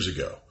 3 years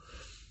ago.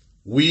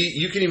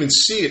 You can even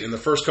see it in the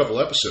first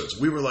couple episodes.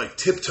 We were like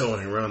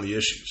tiptoeing around the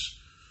issues.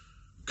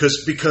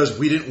 Because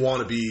we didn't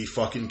want to be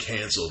fucking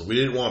canceled. We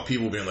didn't want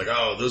people being like,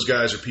 oh, those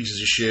guys are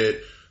pieces of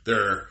shit.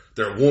 They're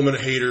woman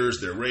haters.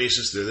 They're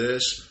racist. They're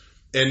this.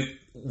 And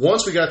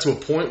once we got to a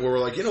point where we're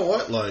like, you know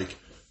what? Like,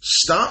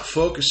 stop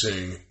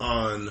focusing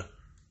on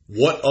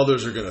what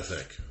others are going to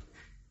think.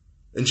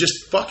 And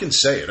just fucking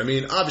say it. I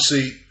mean,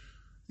 obviously,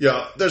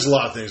 there's a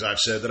lot of things I've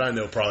said that I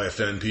know probably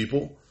offend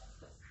people.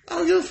 I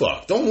don't give a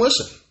fuck. Don't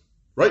listen.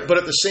 Right? But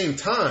at the same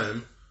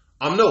time,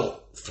 I'm no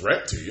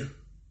threat to you.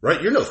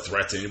 Right? You're no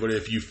threat to anybody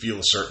if you feel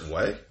a certain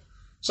way.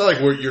 It's not like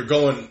you're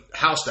going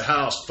house to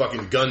house,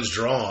 fucking guns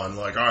drawn,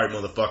 like, all right,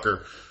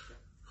 motherfucker,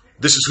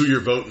 this is who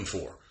you're voting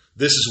for.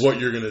 This is what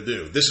you're going to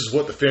do. This is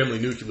what the family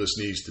nucleus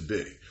needs to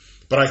be.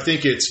 But I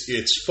think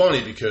it's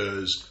funny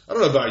because, I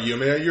don't know about you,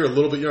 man, you're a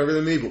little bit younger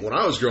than me, but when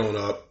I was growing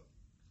up,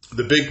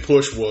 the big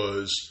push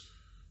was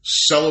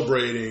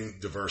celebrating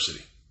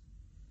diversity.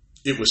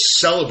 It was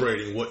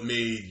celebrating what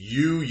made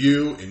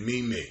you, and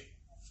me.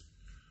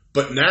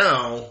 But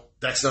now,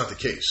 that's not the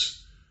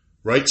case,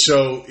 right?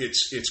 So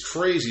it's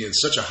crazy in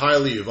such a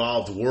highly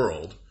evolved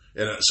world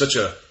and such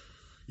a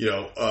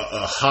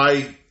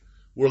high,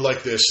 we're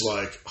like this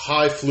like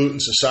highfalutin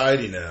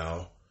society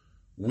now.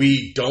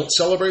 We don't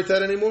celebrate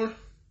that anymore.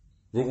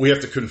 We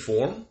have to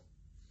conform.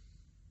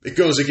 It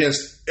goes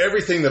against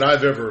everything that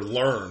I've ever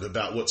learned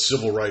about what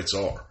civil rights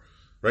are,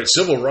 right?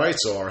 Civil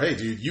rights are, hey,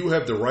 dude, you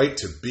have the right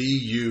to be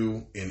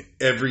you in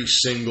every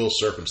single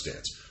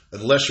circumstance,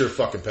 unless you're a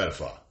fucking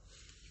pedophile.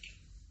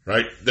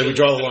 Right? Then we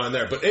draw the line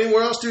there. But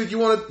anywhere else, dude, you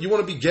want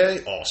to be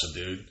gay? Awesome,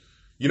 dude.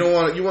 You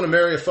want to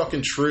marry a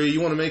fucking tree? You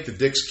want to make the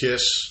dicks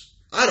kiss?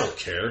 I don't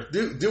care.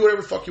 Do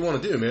whatever the fuck you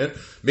want to do, man.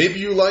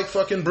 Maybe you like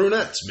fucking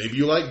brunettes. Maybe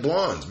you like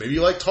blondes. Maybe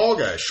you like tall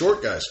guys,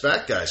 short guys,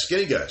 fat guys,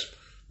 skinny guys.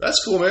 That's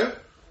cool, man.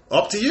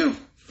 Up to you.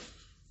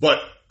 But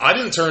I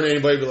didn't turn to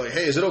anybody and be like,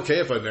 hey, is it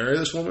okay if I marry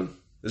this woman?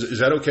 Is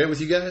that okay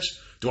with you guys?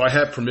 Do I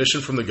have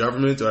permission from the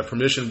government? Do I have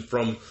permission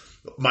from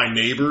my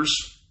neighbors?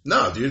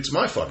 No, dude, it's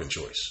my fucking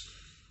choice.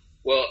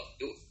 Well,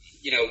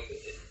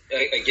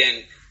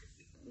 again,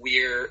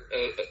 we're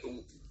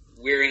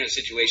in a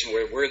situation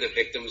where we're the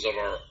victims of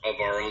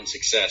our own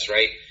success,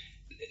 right?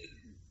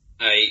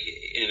 I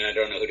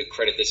don't know who to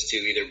credit this to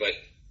either, but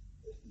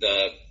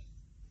the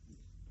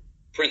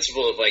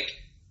principle of like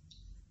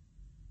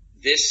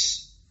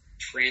this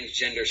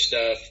transgender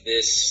stuff,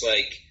 this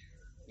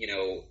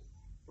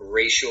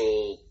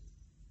racial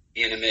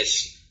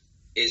animus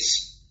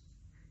is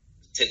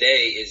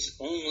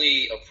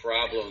only a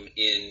problem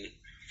in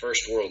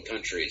first world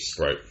countries,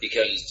 right?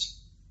 Because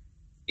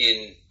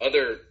in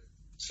other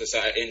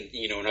society,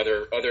 in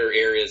other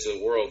areas of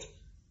the world,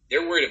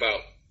 they're worried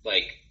about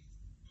like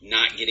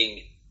not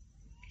getting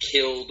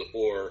killed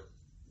or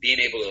being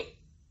able to,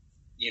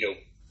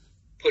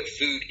 put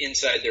food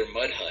inside their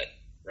mud hut,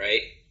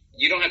 right?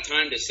 You don't have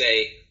time to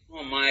say,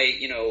 "Oh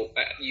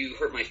you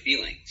hurt my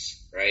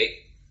feelings," right?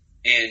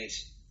 And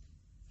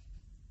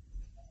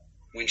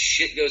when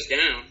shit goes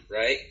down,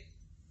 right?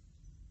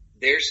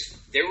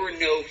 There were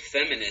no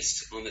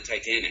feminists on the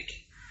Titanic,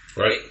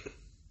 right?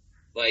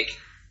 Like,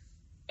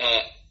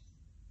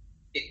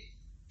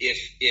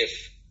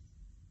 if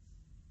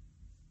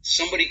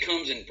somebody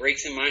comes and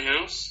breaks in my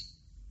house,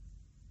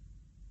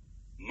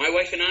 my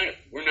wife and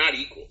we're not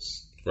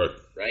equals,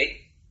 right?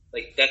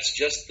 Like, that's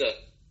just the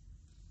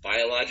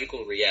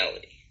biological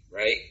reality,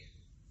 right?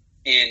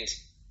 And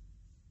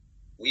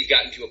we've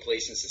gotten to a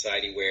place in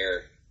society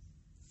where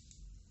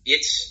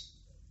it's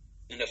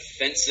an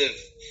offensive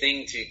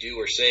thing to do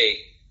or say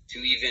to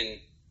even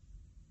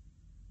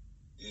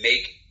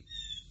make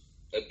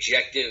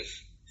objective,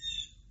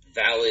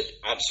 valid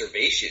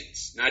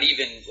observations, not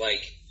even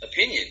like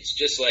opinions,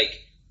 just like,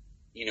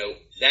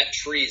 that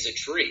tree is a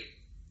tree.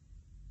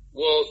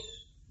 Well,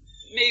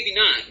 maybe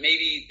not.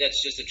 Maybe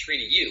that's just a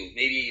treat of you.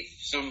 Maybe if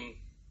some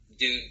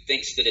dude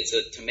thinks that it's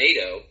a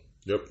tomato.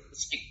 Yep.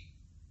 It's like,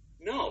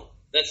 no,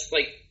 that's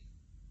like,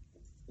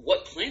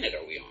 what planet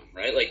are we on,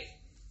 right? Like,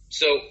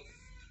 so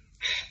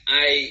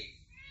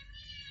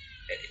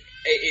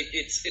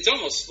it's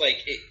almost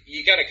like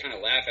you got to kind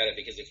of laugh at it,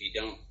 because if you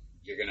don't,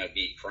 you're going to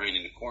be crying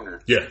in the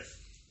corner. Yeah.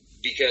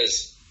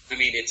 Because, I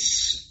mean,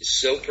 it's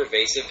so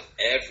pervasive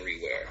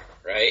everywhere,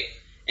 right?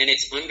 And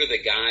it's under the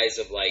guise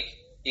of, like,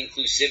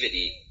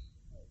 inclusivity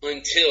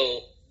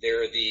until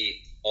there are the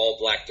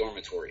all-black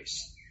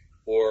dormitories,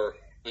 or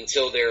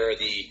until there are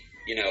the,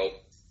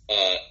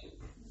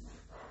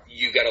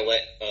 you got to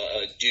let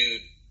a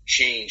dude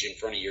change in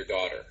front of your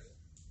daughter,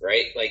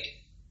 right?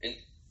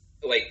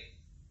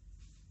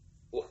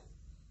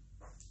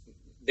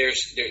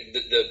 There's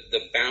the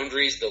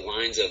boundaries, the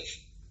lines of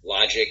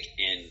logic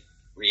and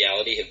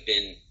reality have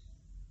been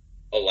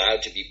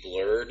allowed to be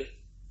blurred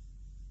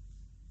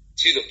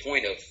to the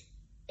point of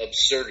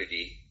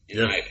absurdity,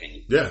 in my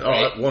opinion. Yeah,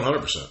 right?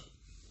 100%.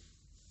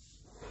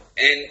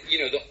 And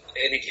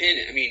and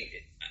again, I mean,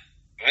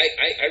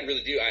 I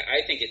really do.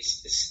 I think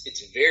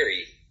it's a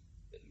very,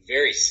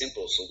 very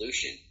simple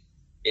solution.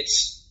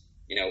 It's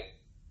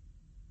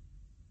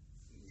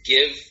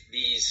give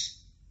these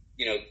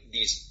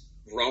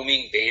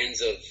roaming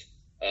bands of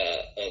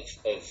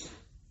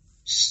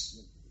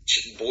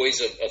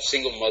boys of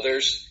single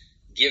mothers,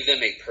 give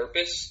them a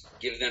purpose,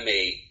 give them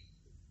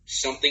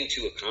something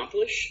to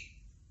accomplish,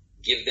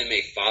 give them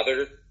a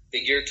father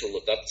figure to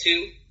look up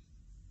to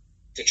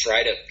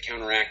try to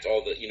counteract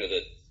all the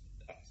the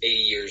 80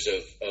 years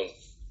of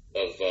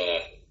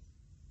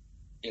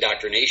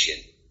indoctrination,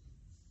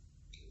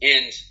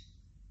 and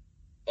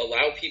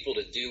allow people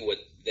to do what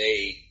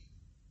they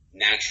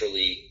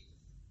naturally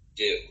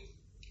do,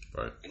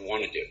 right, and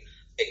want to do.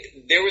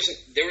 There was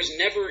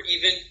never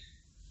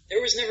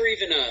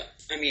even a,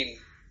 I mean,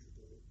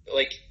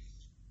 like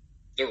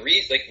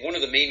one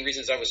of the main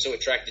reasons I was so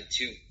attracted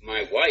to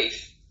my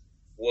wife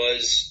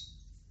was,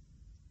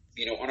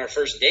 on our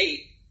first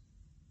date,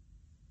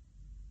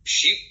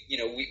 she,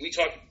 we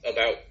talked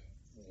about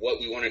what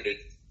we wanted to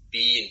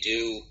be and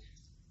do,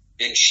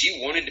 and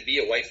she wanted to be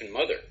a wife and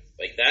mother,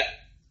 like that,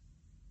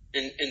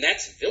 and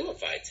that's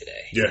vilified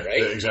today. Yeah,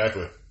 right?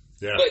 Exactly.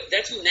 Yeah, but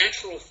that's a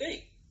natural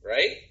thing,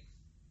 right?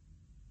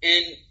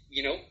 And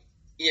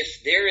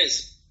if there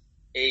is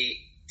a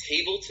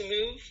table to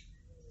move,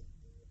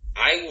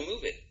 I will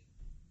move it,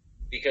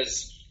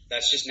 because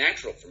that's just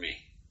natural for me.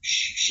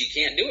 She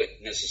can't do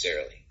it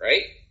necessarily,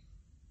 right?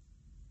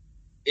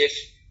 If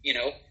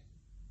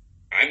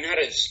I'm not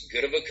as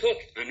good of a cook,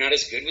 I'm not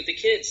as good with the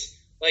kids,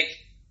 like,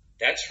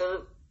 that's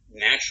her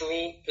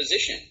natural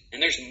position,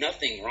 and there's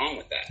nothing wrong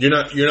with that. You're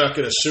not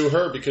going to sue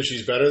her because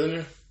she's better than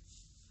you?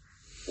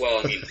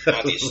 Well, I mean,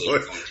 obviously, you're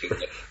going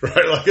to,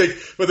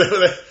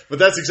 right? But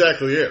that's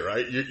exactly it,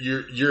 right?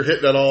 You're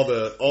hitting at all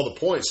the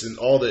points and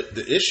all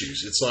the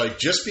issues. It's like,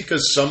 just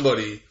because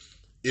somebody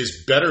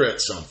is better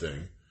at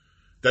something,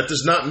 that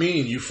does not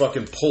mean you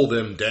fucking pull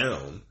them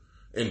down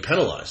and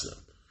penalize them,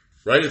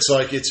 right? It's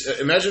like,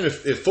 imagine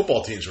if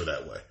football teams were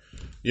that way.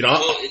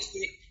 Well,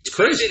 it's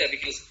crazy. I say that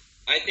because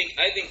I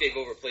think they've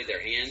overplayed their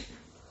hand,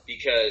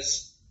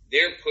 because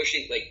they're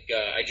pushing. Like,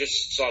 I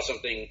just saw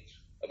something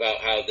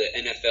about how the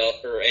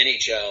NFL or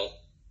NHL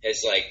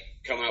has, like,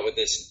 come out with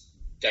this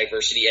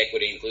diversity,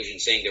 equity, inclusion,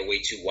 saying they're way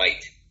too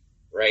white,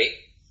 right?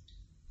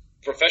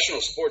 Professional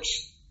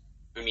sports,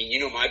 I mean,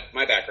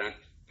 my background.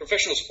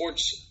 Professional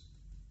sports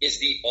is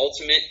the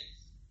ultimate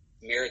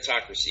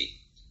meritocracy.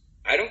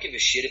 I don't give a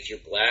shit if you're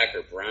black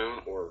or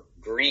brown or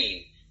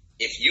green.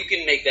 If you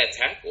can make that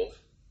tackle,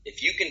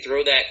 if you can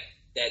throw that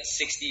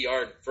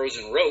 60-yard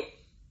frozen rope,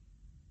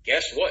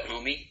 guess what,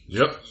 homie?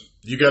 Yep.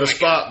 You got a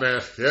spot,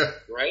 man. Yeah.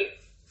 Right?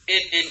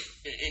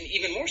 And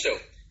even more so,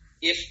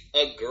 if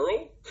a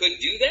girl could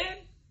do that,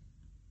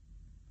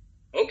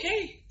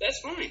 okay, that's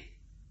fine.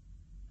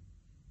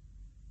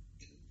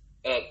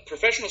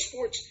 Professional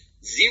sports,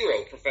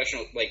 zero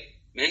professional, like,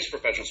 men's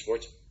professional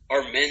sports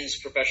are men's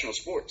professional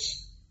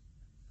sports.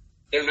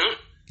 They're not.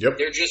 Yep.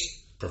 They're just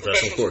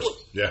professional sports.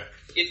 Yeah.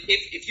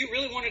 If you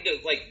really wanted to,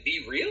 like,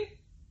 be real,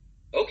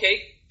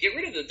 okay, get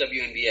rid of the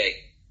WNBA.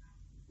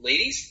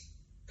 Ladies,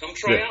 come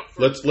try out.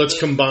 Let's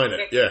combine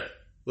it. Yeah.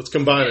 Let's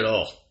combine it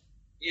all.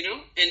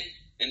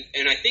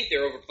 And I think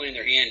they're overplaying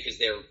their hand, because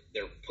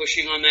they're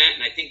pushing on that,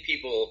 and I think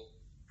people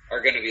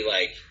are going to be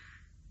like,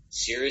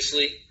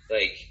 seriously?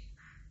 Like,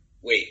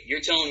 wait, you're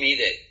telling me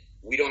that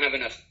we don't have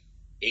enough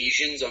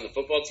Asians on the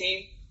football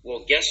team?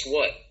 Well, guess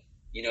what?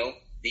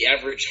 The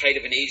average height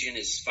of an Asian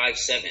is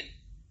 5'7",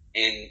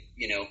 and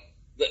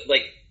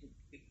like,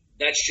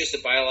 that's just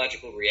a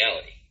biological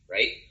reality,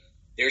 right?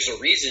 There's a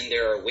reason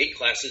there are weight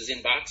classes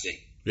in boxing.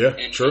 Yeah,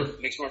 and true.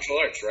 Mixed martial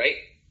arts, right?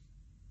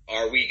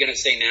 Are we going to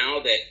say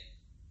now that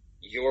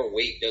your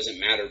weight doesn't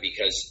matter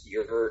because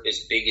you're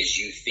as big as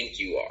you think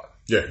you are?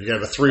 Yeah, you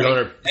have a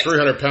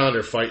 300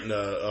 pounder fighting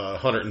a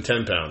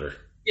 110 pounder.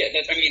 Yeah,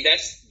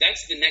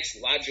 that's the next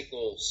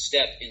logical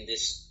step in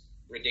this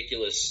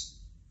ridiculous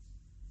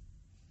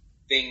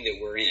thing that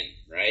we're in,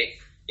 right?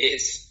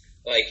 Is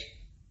like,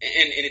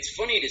 and it's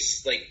funny to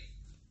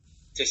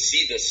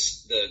see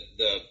this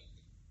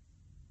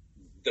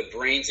the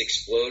brains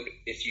explode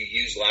if you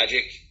use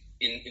logic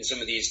in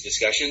some of these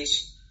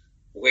discussions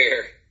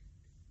where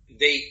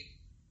they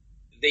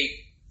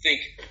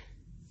think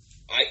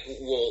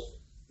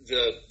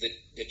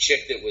the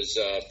chick that was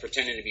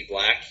pretending to be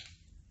black,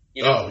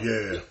 you know. Oh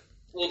yeah.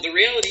 Well, the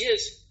reality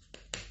is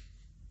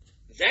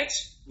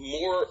that's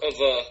more of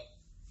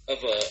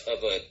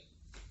a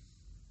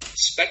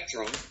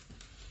spectrum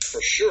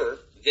for sure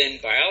than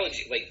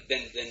biology, like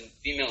than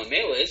female and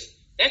male is.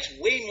 That's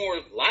way more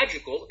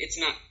logical. It's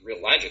not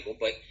real logical,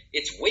 but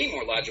it's way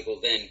more logical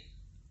than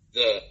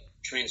the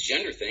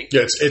transgender thing.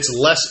 Yeah, it's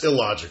less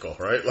illogical,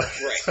 right? Like,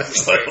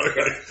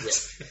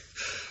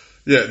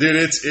 yeah, dude,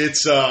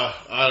 it's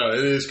I don't know,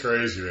 it is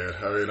crazy, man.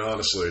 I mean,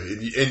 honestly,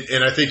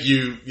 and I think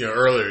you know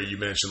earlier you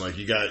mentioned like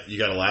you got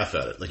to laugh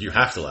at it, like you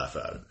have to laugh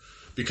at it,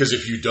 because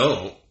if you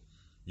don't,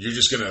 you're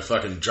just gonna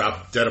fucking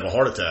drop dead of a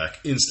heart attack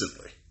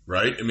instantly,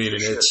 right? I mean,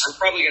 and sure. I'm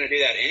probably gonna do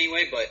that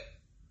anyway, but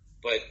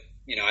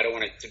you know, I don't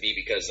want it to be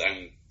because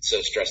I'm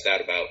so stressed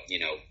out about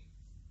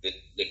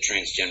the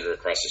transgender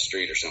across the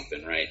street or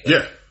something, right? Like,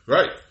 yeah,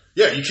 right.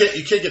 Yeah, you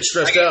can't get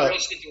stressed out. I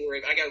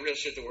got real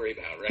shit to worry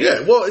about, right?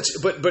 Yeah, well,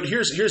 but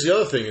here's the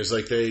other thing is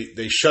like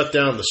they shut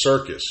down the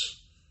circus,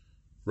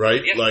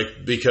 right? Yeah.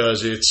 Like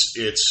because it's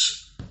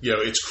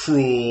it's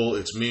cruel,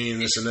 it's mean,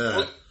 this and that.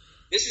 Well,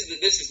 this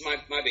is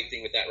my big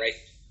thing with that, right?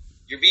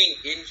 You're being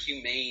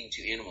inhumane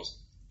to animals.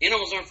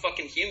 Animals aren't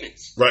fucking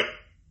humans, right?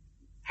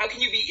 How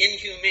can you be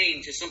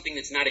inhumane to something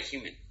that's not a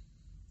human?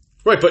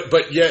 Right,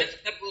 but yet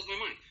that blows my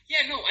mind.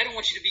 Yeah, no, I don't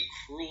want you to be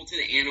cruel to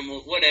the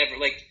animals, whatever.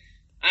 Like,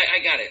 I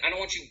got it. I don't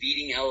want you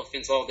beating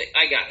elephants all day.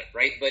 I got it,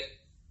 right? But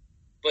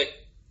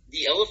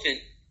the elephant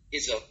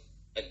is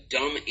a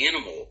dumb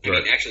animal. I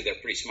mean, actually,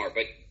 they're pretty smart,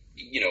 but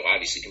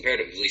obviously,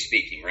 comparatively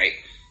speaking, right?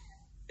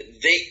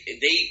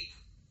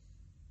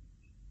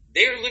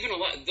 They're living a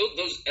lot.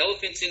 Those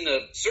elephants in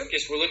the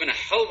circus were living a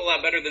hell of a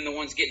lot better than the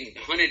ones getting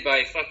hunted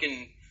by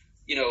fucking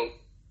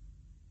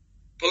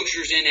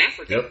poachers in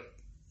Africa.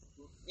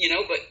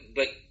 Yep.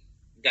 But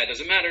that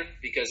doesn't matter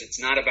because it's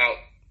not about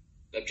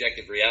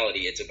objective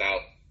reality. It's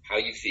about how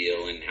you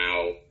feel and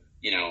how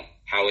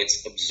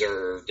it's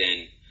observed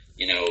and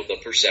the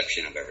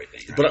perception of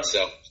everything. Right?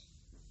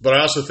 But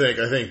I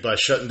think by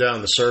shutting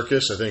down the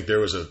circus, I think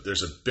there's a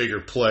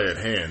bigger play at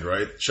hand,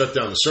 right? Shut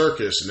down the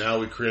circus, and now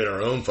we create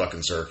our own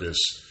fucking circus,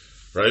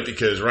 right?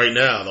 Because right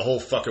now the whole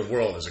fucking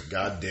world is a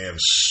goddamn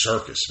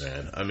circus,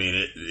 man. I mean,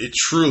 it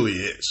truly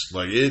is.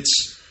 Like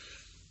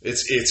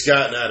it's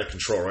gotten out of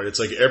control, right? It's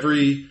like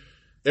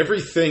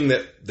everything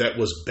that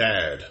was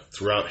bad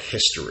throughout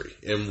history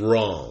and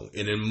wrong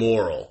and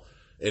immoral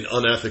and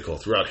unethical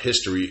throughout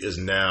history is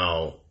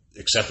now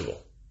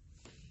acceptable,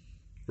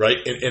 right?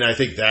 And I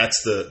think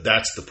that's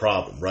the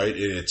problem, right?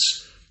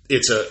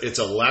 It's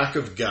a lack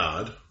of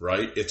God,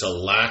 right? It's a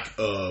lack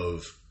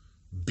of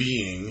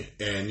being,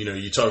 and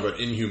you talk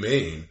about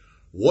inhumane.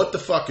 What the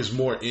fuck is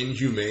more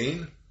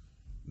inhumane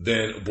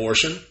than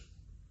abortion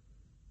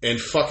and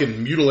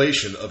fucking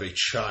mutilation of a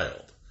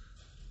child?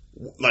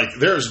 Like,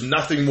 there's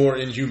nothing more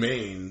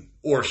inhumane,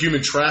 or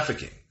human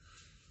trafficking.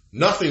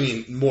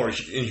 Nothing more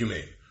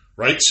inhumane,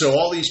 right? So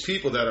all these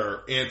people that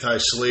are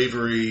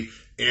anti-slavery,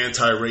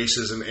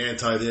 anti-racism,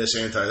 anti-this,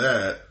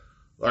 anti-that,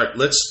 all right,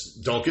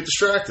 don't get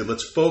distracted.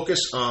 Let's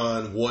focus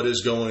on what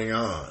is going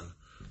on,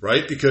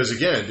 right? Because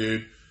again,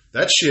 dude,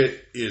 that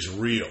shit is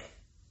real.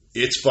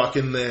 It's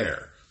fucking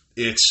there.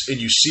 And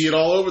you see it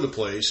all over the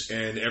place,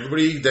 and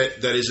everybody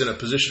that is in a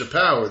position of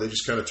power, they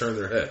just kind of turn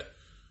their head.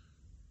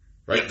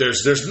 Right?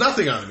 There's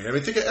nothing on me. I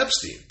mean, think of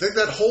Epstein. Think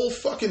that whole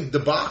fucking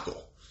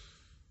debacle.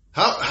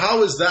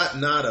 How is that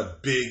not a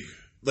big,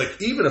 like,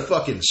 even a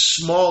fucking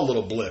small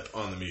little blip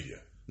on the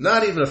media?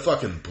 Not even a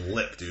fucking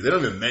blip, dude. They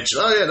don't even mention,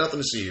 oh yeah, nothing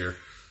to see here.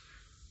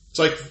 It's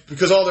like,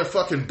 because all their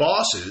fucking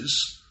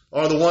bosses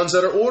are the ones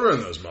that are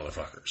ordering those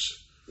motherfuckers.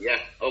 Yeah.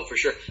 Oh, for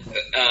sure.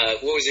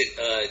 What was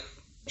it?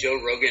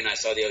 Joe Rogan, I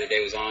saw the other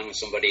day, was on with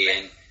somebody,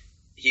 and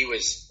he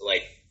was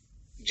like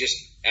just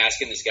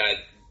asking this guy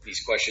these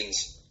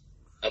questions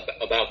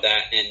about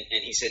that,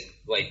 and he said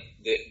like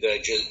the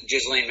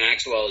Ghislaine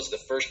Maxwell is the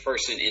first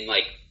person in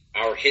like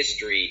our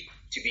history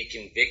to be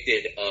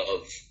convicted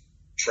of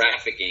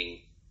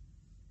trafficking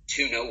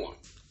to no one.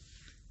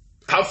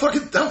 How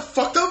fucked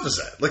up is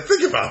that? Like,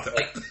 think about that.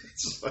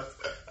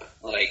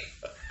 Like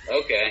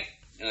okay,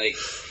 like,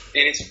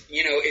 and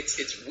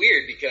it's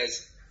weird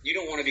because you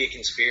don't want to be a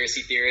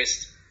conspiracy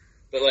theorist,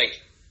 but like,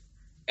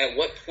 at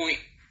what point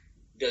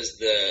does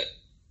the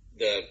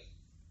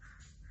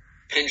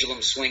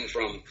pendulum swing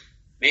from,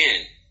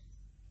 man,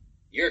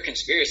 you're a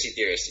conspiracy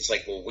theorist? It's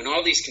like, well, when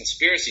all these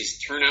conspiracies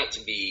turn out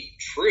to be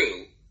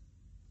true,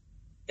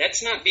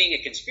 that's not being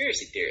a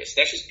conspiracy theorist.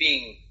 That's just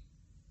being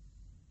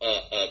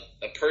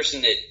a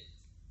person that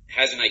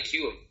has an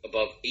IQ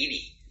above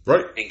 80,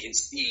 right, and can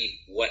see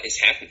what is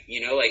happening.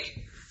 Like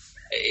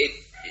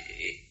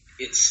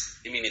it's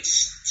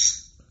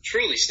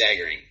truly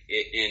staggering.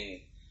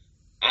 And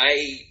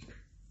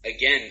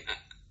again,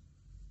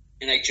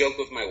 and I joke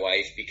with my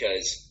wife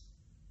because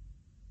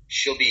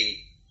she'll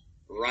be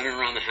running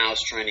around the house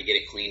trying to get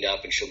it cleaned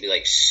up, and she'll be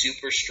like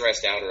super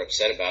stressed out or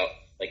upset about,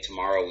 like,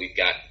 tomorrow we've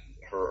got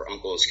her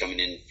uncle is coming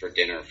in for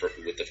dinner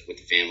with the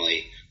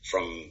family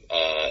from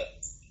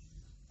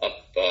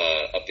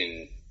up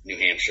in New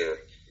Hampshire,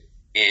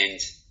 and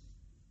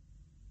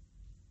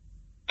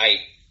I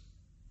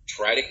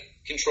try to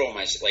control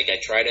myself. Like, I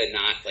try to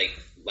not, like,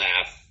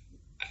 laugh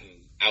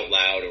out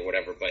loud or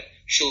whatever, but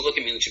she'll look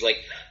at me and she'll be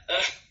like,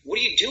 what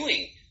are you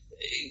doing?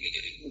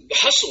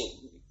 Hustle.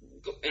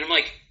 And I'm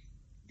like,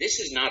 this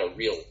is not a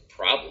real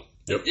problem.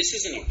 Yep. This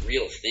isn't a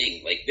real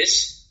thing. Like,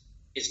 this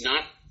is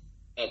not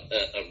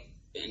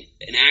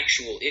an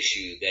actual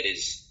issue that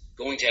is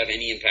going to have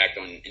any impact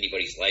on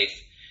anybody's life.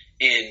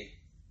 And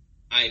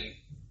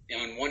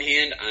on one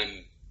hand,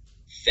 I'm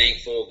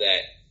thankful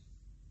that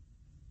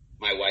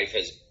my wife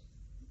has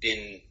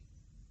been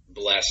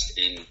blessed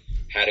and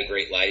had a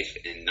great life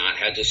and not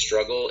had to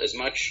struggle as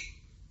much.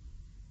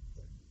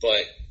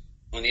 But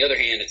on the other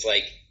hand, it's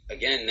like,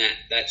 again,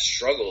 that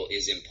struggle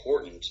is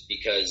important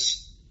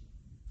because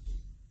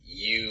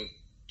you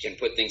can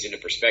put things into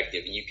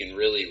perspective and you can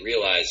really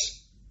realize,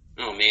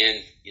 oh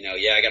man,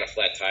 yeah, I got a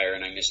flat tire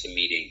and I missed a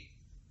meeting.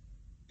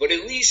 But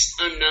at least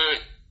I'm not,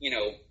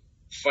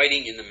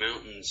 fighting in the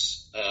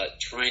mountains,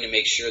 trying to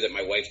make sure that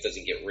my wife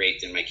doesn't get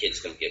raped and my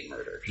kids don't get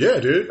murdered. Yeah,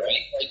 dude.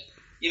 Right? Like,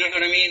 you know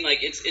what I mean?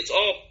 Like, it's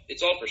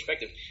all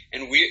perspective.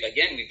 And we've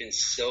been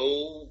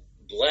so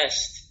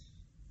blessed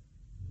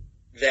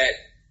that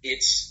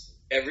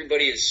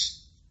everybody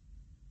is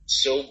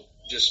so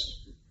just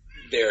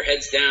their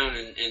heads down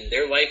and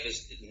their life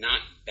is not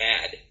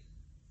bad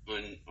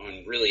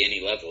on really any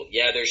level.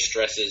 Yeah, there's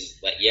stresses.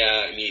 Like,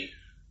 yeah, I mean,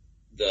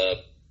 the,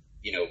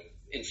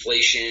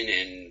 inflation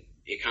and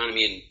the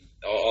economy and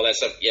all that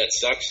stuff. Yeah, it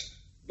sucks.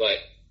 But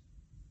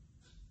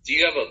do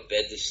you have a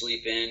bed to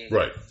sleep in?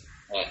 Right.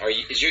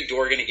 Is your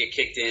door going to get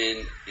kicked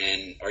in,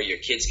 and are your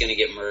kids going to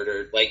get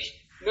murdered? Like,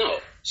 no.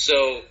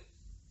 So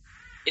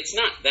it's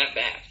not that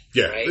bad.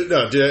 Yeah. Right?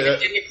 No,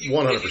 100%.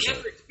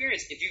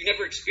 If you've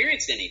never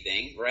experienced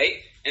anything,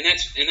 right? And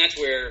that's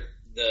where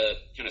the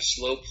kind of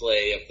slow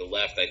play of the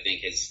left, I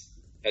think,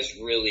 has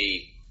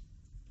really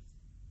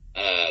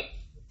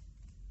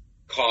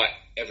caught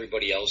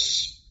everybody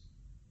else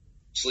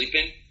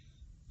sleeping,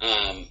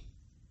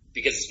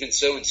 because it's been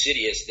so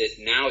insidious that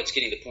now it's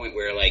getting to the point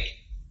where, like,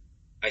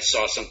 I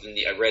saw something.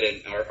 I read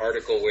an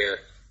article where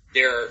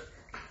there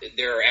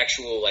are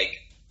actual, like,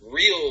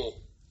 real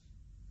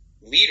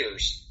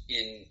leaders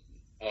in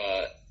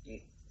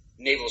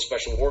Naval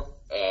Special War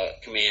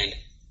Command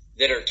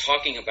that are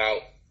talking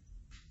about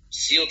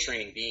SEAL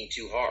training being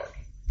too hard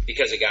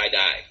because a guy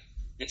died.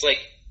 It's like,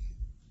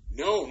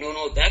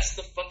 no, that's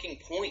the fucking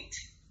point,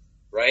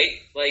 right?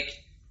 Like,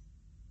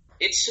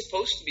 it's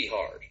supposed to be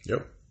hard.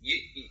 Yep. You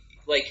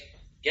like,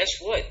 guess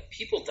what?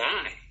 People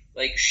die.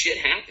 Like, shit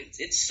happens.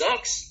 It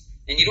sucks.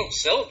 And you don't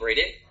celebrate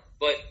it,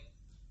 but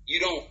you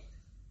don't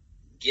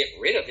get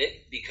rid of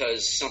it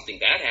because something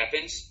bad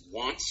happens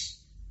once.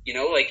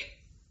 Like,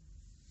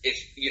 if,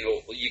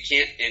 you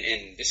can't,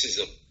 and this is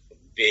a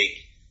big,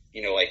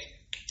 like,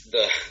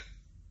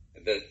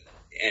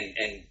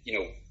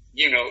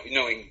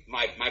 knowing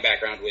my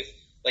background with,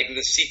 like,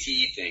 the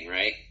CTE thing,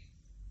 right?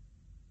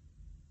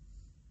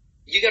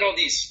 You got all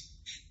these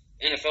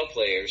NFL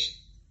players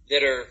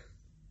that are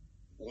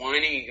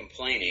whining and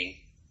complaining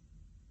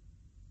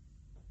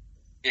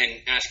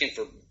and asking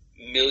for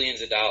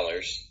millions of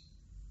dollars.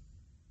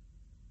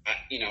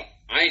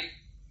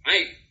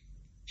 I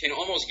can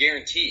almost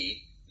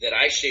guarantee that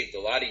I shaved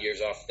a lot of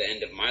years off the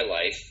end of my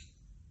life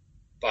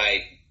by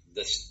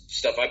the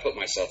stuff I put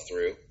myself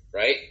through,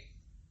 right?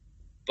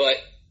 But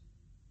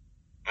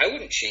I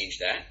wouldn't change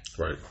that.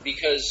 Right.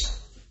 Because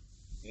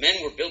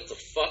men were built to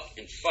fuck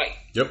and fight.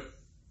 Yep.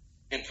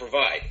 And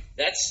provide.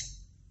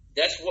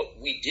 That's what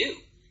we do.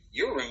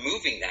 You're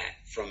removing that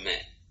from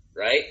men,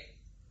 right?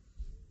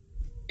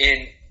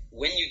 And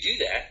when you do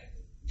that,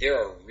 there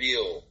are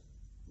real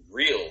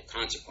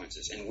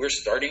consequences, and we're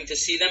starting to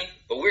see them,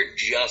 but we're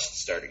just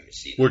starting to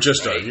see them. We're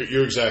just right? starting.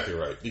 You're exactly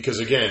right. Because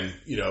again,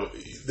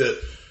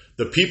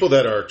 the people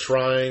that are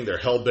trying, they're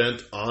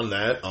hell-bent on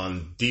that,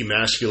 on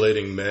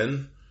demasculating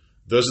men.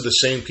 Those are the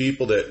same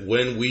people that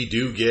when we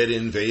do get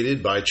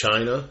invaded by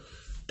China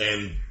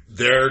and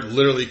they're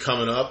literally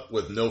coming up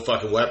with no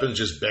fucking weapons,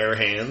 just bare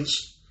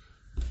hands.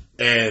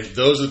 And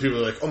those are the people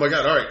who are like, oh my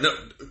God, all right, no,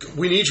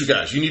 we need you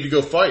guys. You need to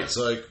go fight. It's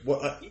like,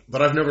 well,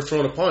 but I've never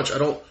thrown a punch.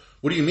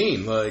 What do you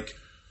mean? Like,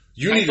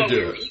 you need to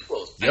do it.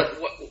 Equals. Yep.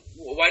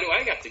 Why do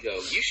I have to go?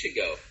 You should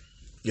go.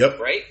 Yep.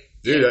 Right?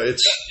 Dude,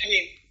 it's... I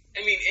mean,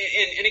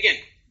 and again,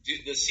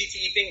 the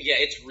CTE thing, yeah,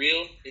 it's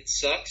real. It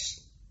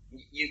sucks.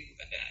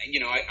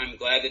 I'm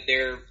glad that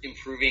they're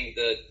improving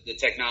the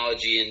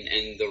technology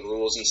and the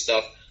rules and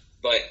stuff.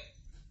 But,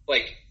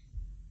 like,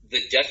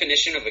 the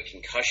definition of a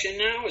concussion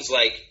now is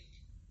like,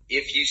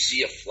 if you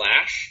see a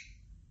flash,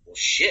 well,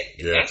 shit,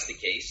 if that's the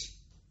case,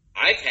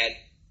 I've had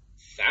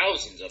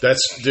thousands of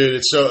That's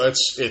concussions.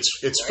 dude.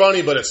 It's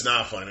funny, but it's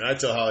not funny. I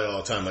tell Holly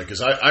all the time, like,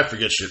 because I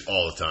forget shit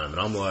all the time, and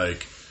I'm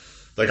like,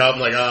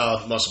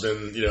 oh, must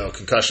have been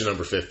concussion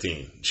number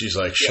 15. She's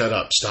like, shut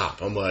up,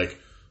 stop. I'm like,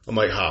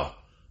 how?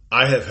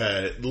 I have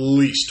had at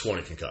least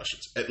 20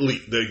 concussions, at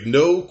least.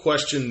 No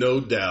question, no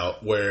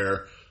doubt.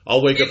 Where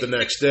I'll wake up the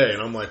next day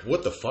and I'm like,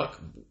 what the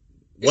fuck?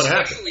 What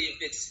happened?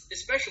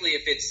 Especially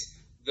if it's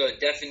the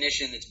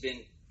definition that's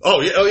been.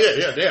 Oh yeah.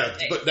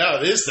 But now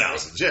it is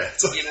thousands. Yeah,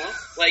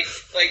 like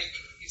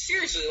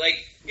seriously,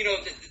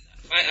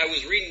 I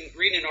was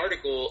reading an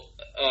article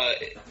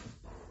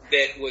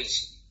that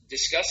was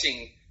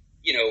discussing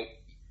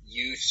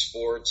youth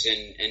sports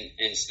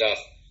and stuff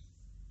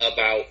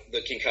about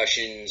the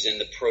concussions and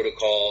the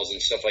protocols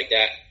and stuff like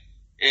that,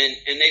 and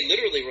they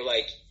literally were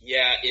like,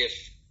 yeah, if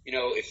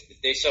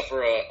they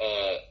suffer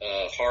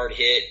a hard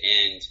hit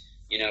and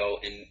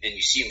and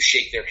you see them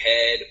shake their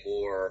head,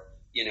 or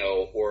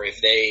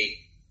if they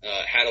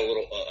had a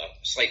little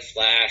slight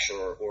flash,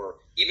 or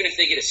even if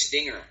they get a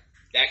stinger,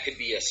 that could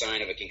be a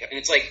sign of a concussion. And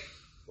it's like,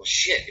 well,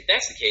 shit, if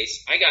that's the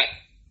case, I got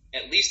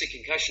at least a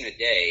concussion a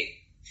day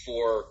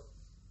for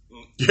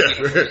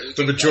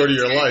the majority of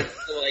your life.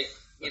 So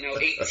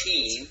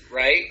 18,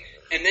 right?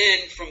 And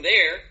then from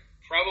there,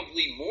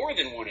 probably more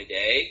than one a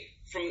day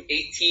from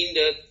 18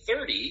 to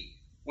 30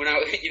 when I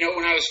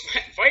was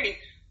fighting,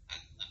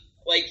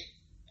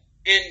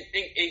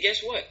 and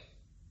guess what?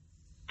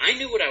 I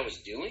knew what I was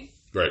doing.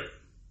 Right.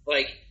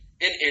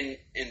 And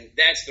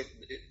that's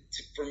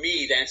for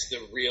me, that's the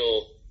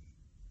real,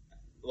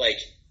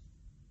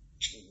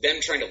 them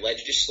trying to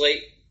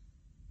legislate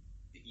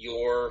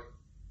your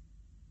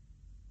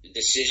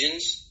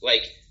decisions.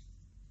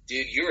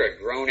 Dude, you're a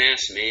grown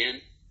ass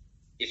man.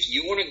 If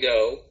you want to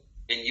go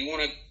and you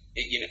want to,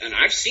 and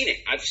I've seen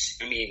it. I've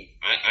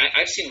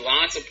seen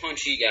lots of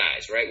punchy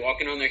guys, right,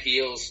 walking on their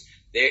heels.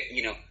 They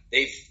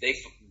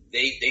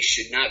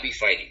should not be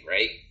fighting,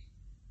 right?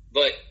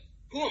 But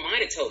who am I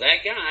to tell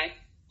that guy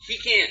he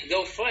can't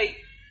go fight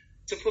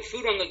to put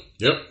food on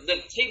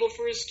the table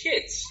for his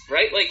kids,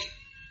 right?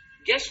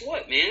 Guess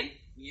what, man?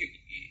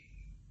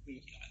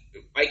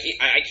 I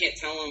can't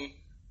tell him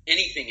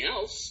anything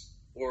else,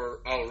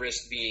 or I'll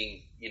risk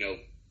being,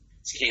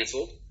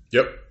 canceled.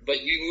 Yep.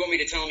 But you want me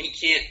to tell him he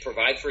can't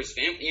provide for his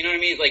family? You know what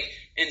I mean?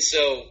 And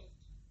so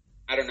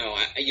I don't know.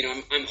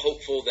 I'm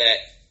hopeful that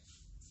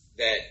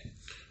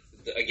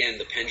again,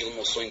 the pendulum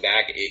will swing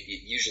back.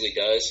 It usually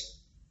does.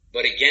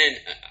 But again,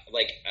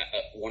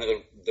 one of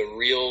the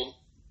real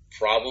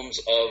problems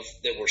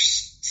that we're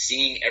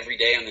seeing every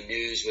day on the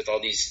news with all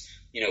these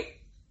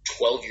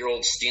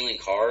 12-year-olds stealing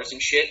cars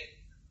and shit,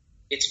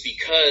 it's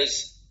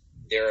because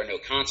there are no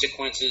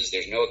consequences,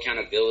 there's no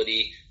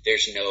accountability,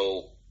 there's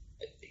no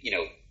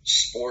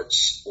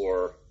sports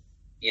or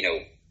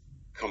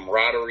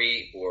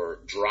camaraderie or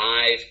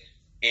drive.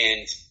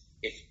 And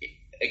if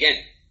again,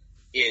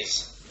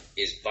 is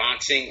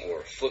boxing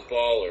or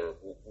football or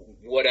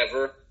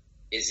whatever,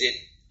 is it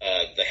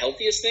the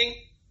healthiest thing?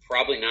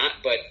 Probably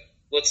not. But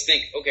let's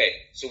think, okay,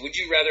 so would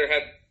you rather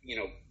have,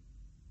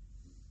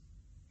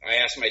 I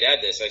asked my dad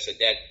this. I said,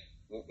 Dad,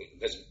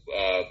 because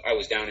I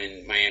was down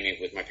in Miami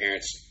with my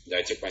parents.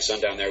 I took my son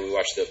down there. We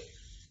watched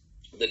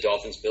the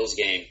Dolphins-Bills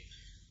game.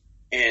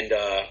 And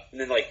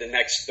then the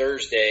next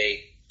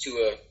Thursday,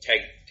 Tua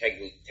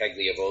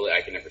Tagliavola,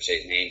 I can never say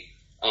his name,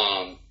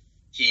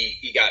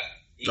 he got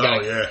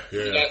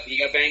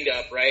banged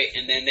up, right?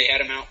 And then they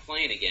had him out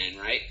playing again,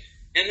 right?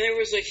 And there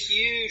was a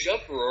huge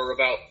uproar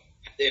about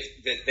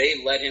that they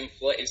let him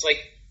play. It's like,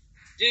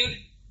 dude,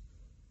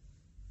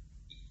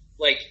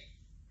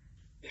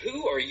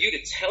 who are you to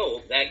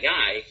tell that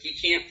guy he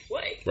can't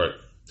play? Right.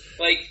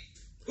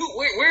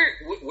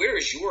 Where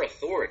is your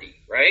authority,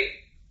 right?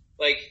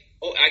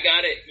 Oh, I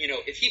got it.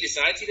 If he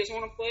decides he doesn't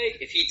want to play,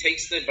 if he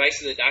takes the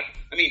advice of the doctor,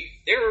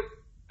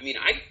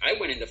 I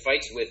went into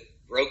fights with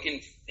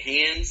broken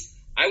hands.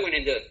 I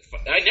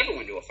never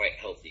went into a fight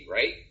healthy,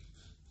 right?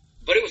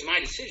 But it was my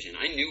decision.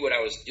 I knew what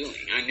I was doing.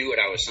 I knew what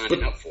I was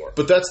signing up for.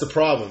 But that's the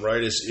problem,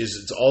 right? Is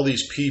it's all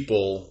these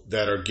people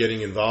that are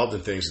getting involved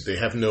in things that they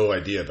have no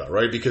idea about,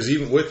 right? Because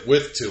even with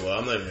Tua,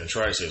 I'm not even going to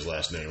try to say his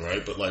last name,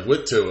 right? But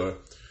with Tua,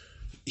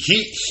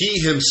 he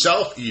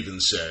himself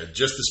even said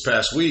just this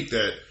past week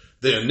that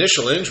the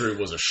initial injury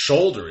was a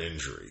shoulder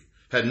injury,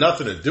 had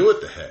nothing to do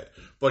with the head.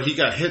 But he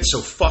got hit so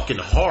fucking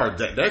hard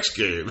that next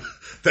game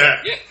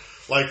that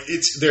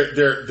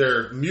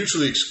they're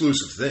mutually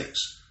exclusive things.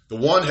 The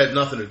one had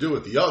nothing to do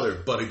with the other.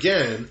 But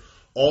again,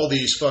 all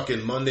these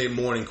fucking Monday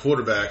morning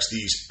quarterbacks,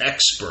 these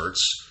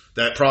experts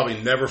that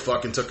probably never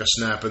fucking took a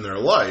snap in their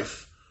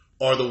life,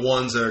 are the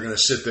ones that are going to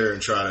sit there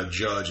and try to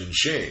judge and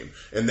shame.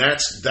 And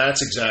that's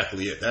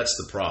exactly it. That's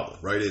the problem,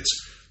 right?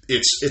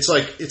 It's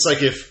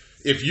like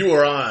if you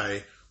or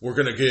I were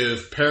going to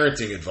give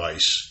parenting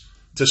advice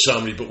to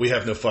somebody, but we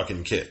have no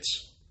fucking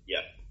kids.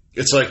 Yeah.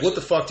 It's like, what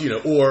the fuck do you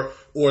know?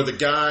 Or the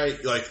guy,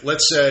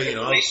 let's say,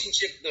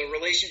 the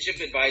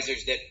relationship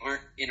advisors that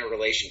aren't in a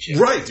relationship.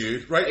 Right,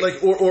 dude.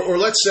 Right. Or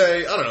let's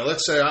say, I don't know,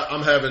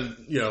 I'm having,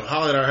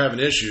 Holly and I are having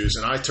issues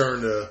and I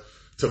turn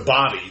to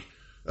Bobby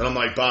And I'm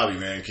like, Bobby,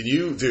 man, can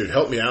you, dude,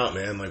 help me out,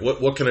 man? Like,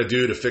 what can I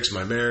do to fix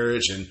my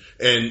marriage? And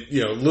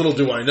little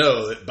do I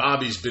know that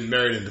Bobby's been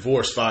married and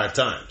divorced 5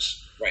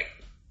 times. Right.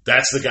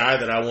 That's the guy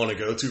that I want to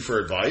go to for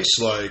advice.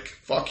 Like,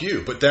 fuck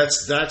you. But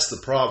that's the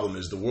problem,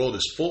 is the world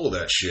is full of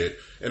that shit.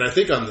 And I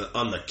think on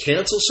the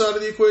cancel side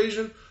of the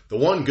equation, the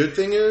one good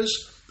thing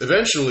is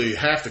eventually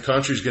half the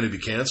country is going to be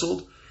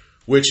canceled,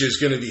 which is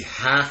going to be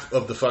half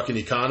of the fucking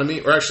economy.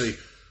 Or actually,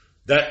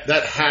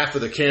 that half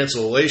of the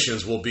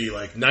cancellations will be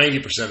like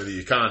 90% of the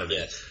economy.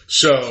 Yes.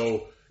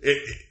 So,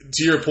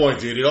 to your point,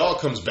 dude, it all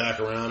comes back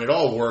around. It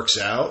all works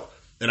out.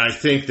 And I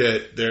think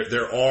that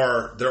there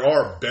are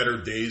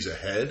better days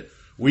ahead.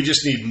 We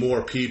just need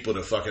more people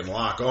to fucking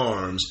lock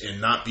arms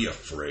and not be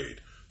afraid.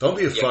 Don't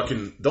be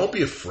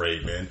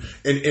afraid, man.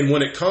 And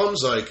when it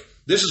comes, like,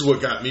 this is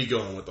what got me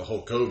going with the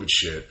whole COVID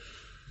shit.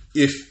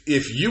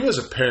 If you as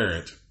a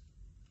parent,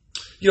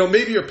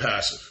 maybe you're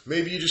passive.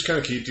 Maybe you just kind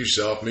of keep to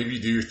yourself. Maybe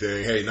you do your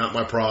thing. Hey, not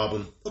my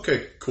problem.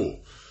 Okay, cool.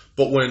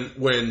 But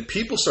when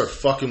people start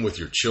fucking with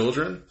your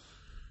children,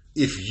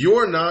 if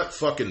you're not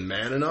fucking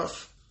man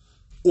enough,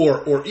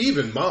 or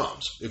even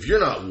moms, if you're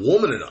not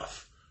woman enough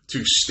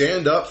to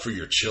stand up for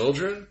your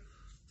children,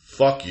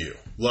 fuck you.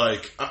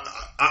 Like,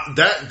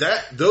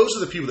 those are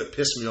the people that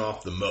piss me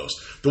off the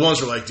most. The ones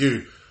who are like,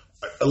 dude,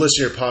 I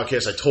listen to your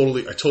podcast. I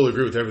totally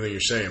agree with everything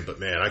you're saying, but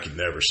man, I could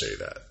never say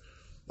that.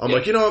 I'm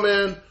like,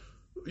 man,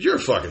 you're a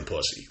fucking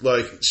pussy.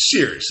 Like,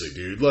 seriously,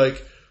 dude.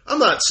 Like, I'm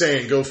not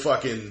saying go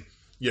fucking,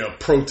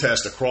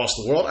 protest across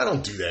the world. I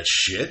don't do that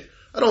shit.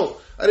 I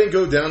didn't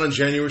go down on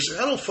January 6th.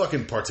 I don't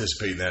fucking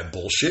participate in that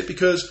bullshit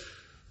because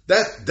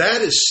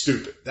that is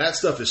stupid. That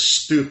stuff is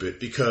stupid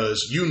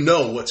because you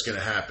know what's going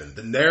to happen.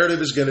 The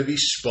narrative is going to be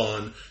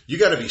spun. You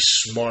got to be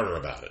smarter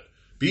about it.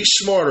 Be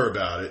smarter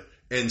about it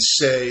and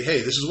say,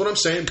 hey, this is what I'm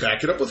saying.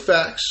 Back it up with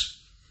facts.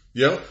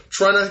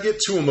 Try not to get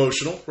too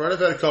emotional, right? I've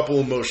had a couple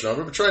emotional,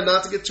 but try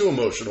not to get too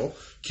emotional.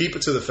 Keep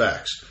it to the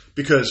facts.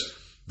 Because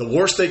the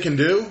worst they can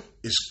do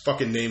is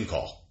fucking name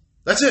call.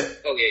 That's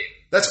it. Okay.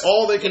 That's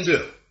all they can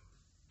do.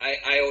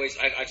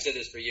 I've said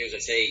this for years. I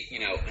say,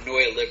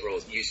 annoy a liberal,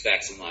 use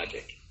facts and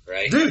logic,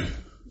 right? Dude.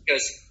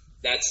 Because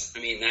that's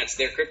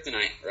their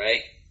kryptonite,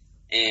 right?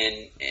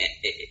 And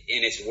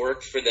it's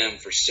worked for them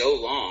for so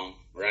long,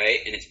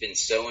 right? And it's been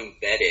so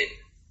embedded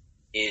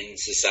in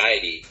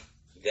society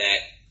that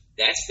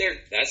that's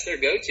their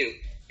go-to.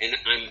 And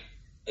I'm,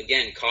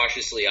 again,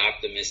 cautiously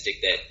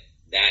optimistic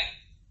that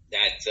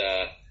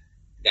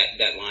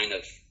line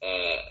of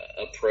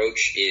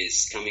approach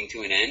is coming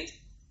to an end.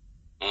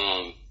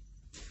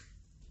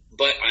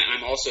 But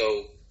I'm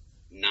also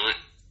not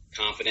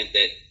confident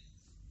that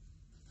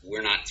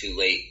we're not too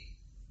late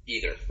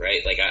either,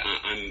 right? Like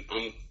I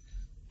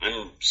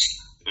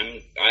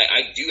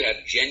do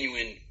have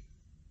genuine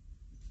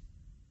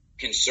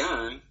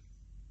concern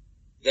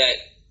that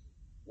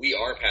we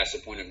are past the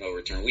point of no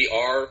return. We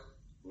are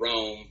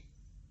Rome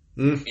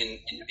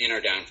in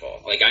our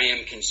downfall. Like, I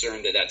am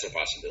concerned that that's a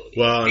possibility.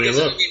 Well, because,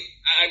 look.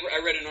 I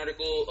read an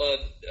article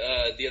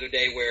the other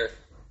day where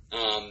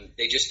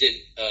they just did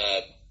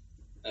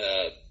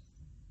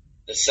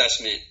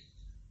assessment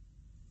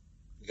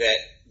that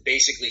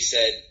basically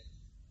said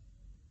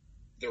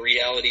the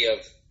reality of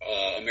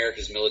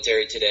America's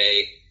military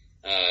today,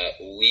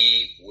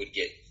 we would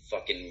get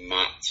fucking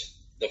mopped.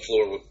 The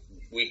floor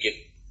would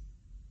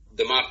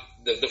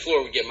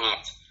get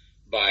mopped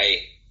by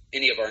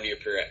any of our near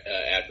peer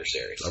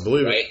adversaries. I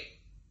believe right?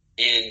 it.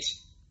 And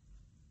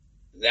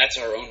that's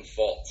our own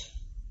fault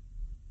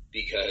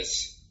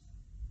because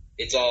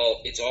it's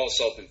all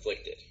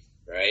self-inflicted,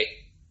 right?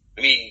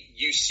 I mean,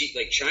 you see,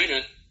 like,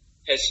 China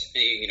has,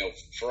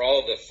 for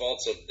all the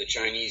faults of the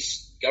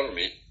Chinese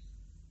government,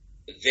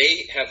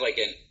 they have like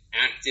an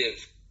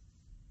active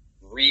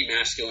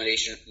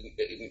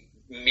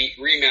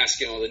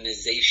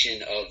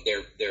remasculinization of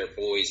their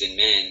boys and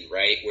men,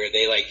 right? Where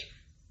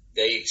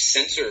they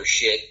censor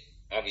shit.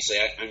 Obviously,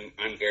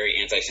 I'm very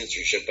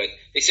anti-censorship, but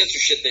they censor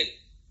shit that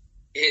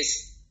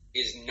is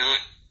not,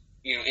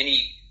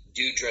 any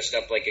dude dressed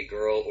up like a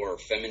girl or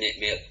effeminate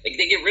male. Like,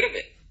 they get rid of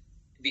it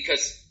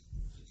because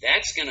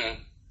that's gonna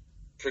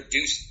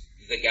produce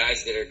the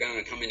guys that are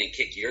gonna come in and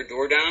kick your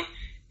door down,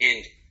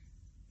 and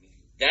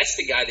that's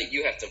the guy that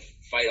you have to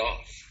fight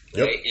off,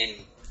 right? Yep.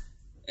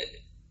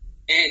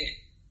 And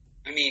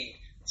I mean,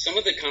 some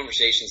of the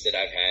conversations that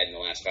I've had in the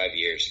last 5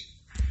 years,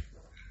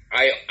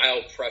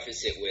 I'll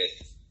preface it with,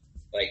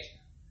 like,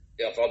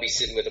 if I'll be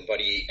sitting with a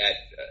buddy at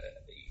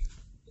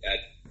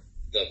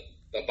the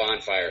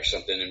bonfire or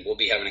something, and we'll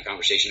be having a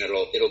conversation,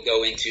 it'll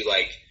go into,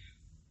 like,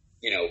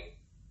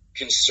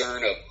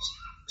 concern of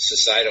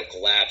societal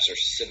collapse or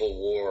civil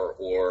war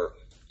or,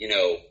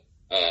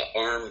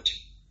 armed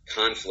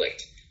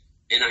conflict.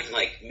 And I'm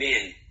like,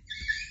 man,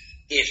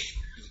 if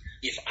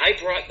I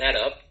brought that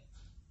up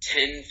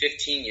 10,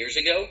 15 years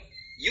ago,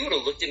 you would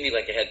have looked at me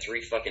like I had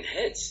 3 fucking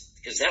heads,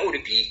 because that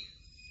would be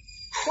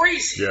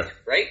crazy, yeah.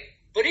 Right?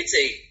 But it's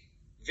a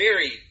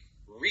very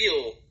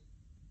real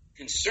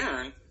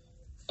concern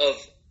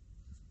of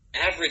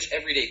average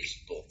everyday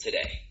people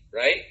today,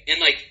 right? And,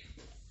 like,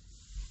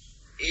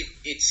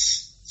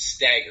 it's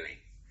staggering,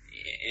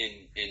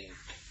 and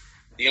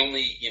the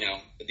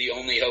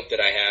only hope that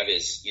I have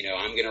is,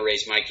 I'm going to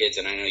raise my kids,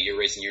 and I know you're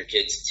raising your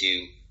kids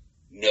to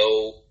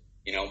know,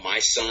 my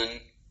son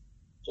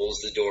holds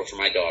the door for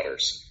my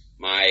daughters.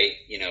 My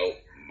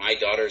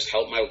daughters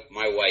help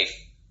my wife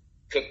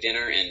cook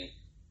dinner, and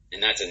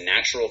that's a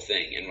natural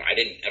thing. And I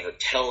didn't ever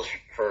tell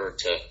her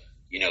to,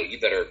 you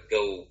better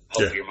go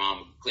help your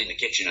mom clean the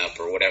kitchen up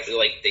or whatever.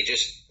 Like, they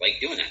just like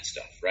doing that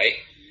stuff, right?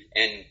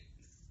 And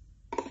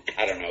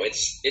I don't know.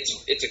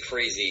 It's a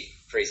crazy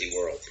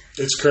world.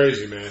 It's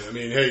crazy, man. I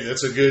mean, hey,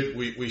 that's a good.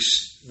 We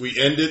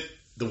end it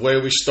the way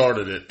we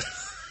started it.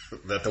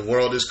 That the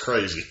world is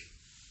crazy.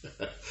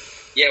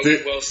 Yeah.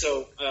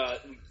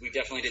 We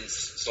definitely didn't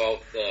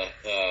solve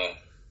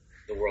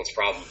the world's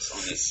problems on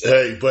this.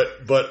 Hey,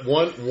 but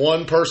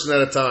one person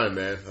at a time,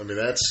 man. I mean,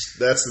 that's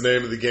the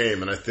name of the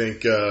game, and I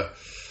think,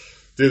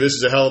 dude, this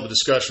is a hell of a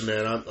discussion,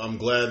 man. I'm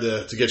glad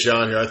to get you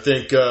on here. I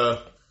think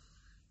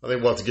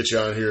we'll have to get you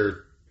on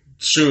here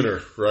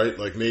sooner, right?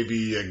 Like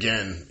maybe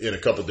again in a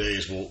couple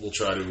days, we'll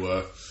try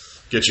to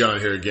get you on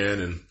here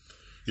again, and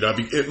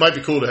it might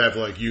be cool to have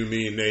like you,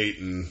 me, and Nate,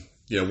 and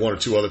one or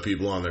two other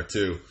people on there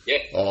too. Yeah,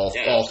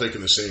 all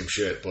thinking the same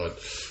shit. But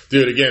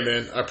dude, again,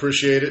 man, I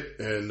appreciate it,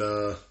 and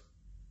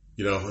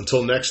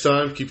until next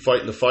time, keep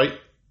fighting the fight,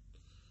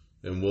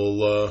 and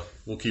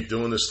we'll keep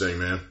doing this thing,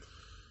 man.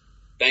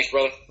 Thanks,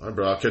 brother. All right,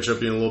 bro. I'll catch up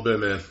with you in a little bit,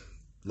 man.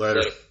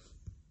 Later.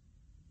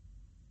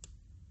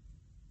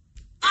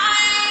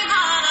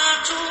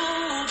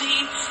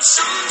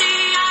 Someday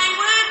I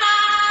will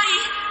lie.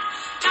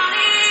 That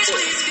is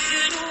with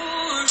good.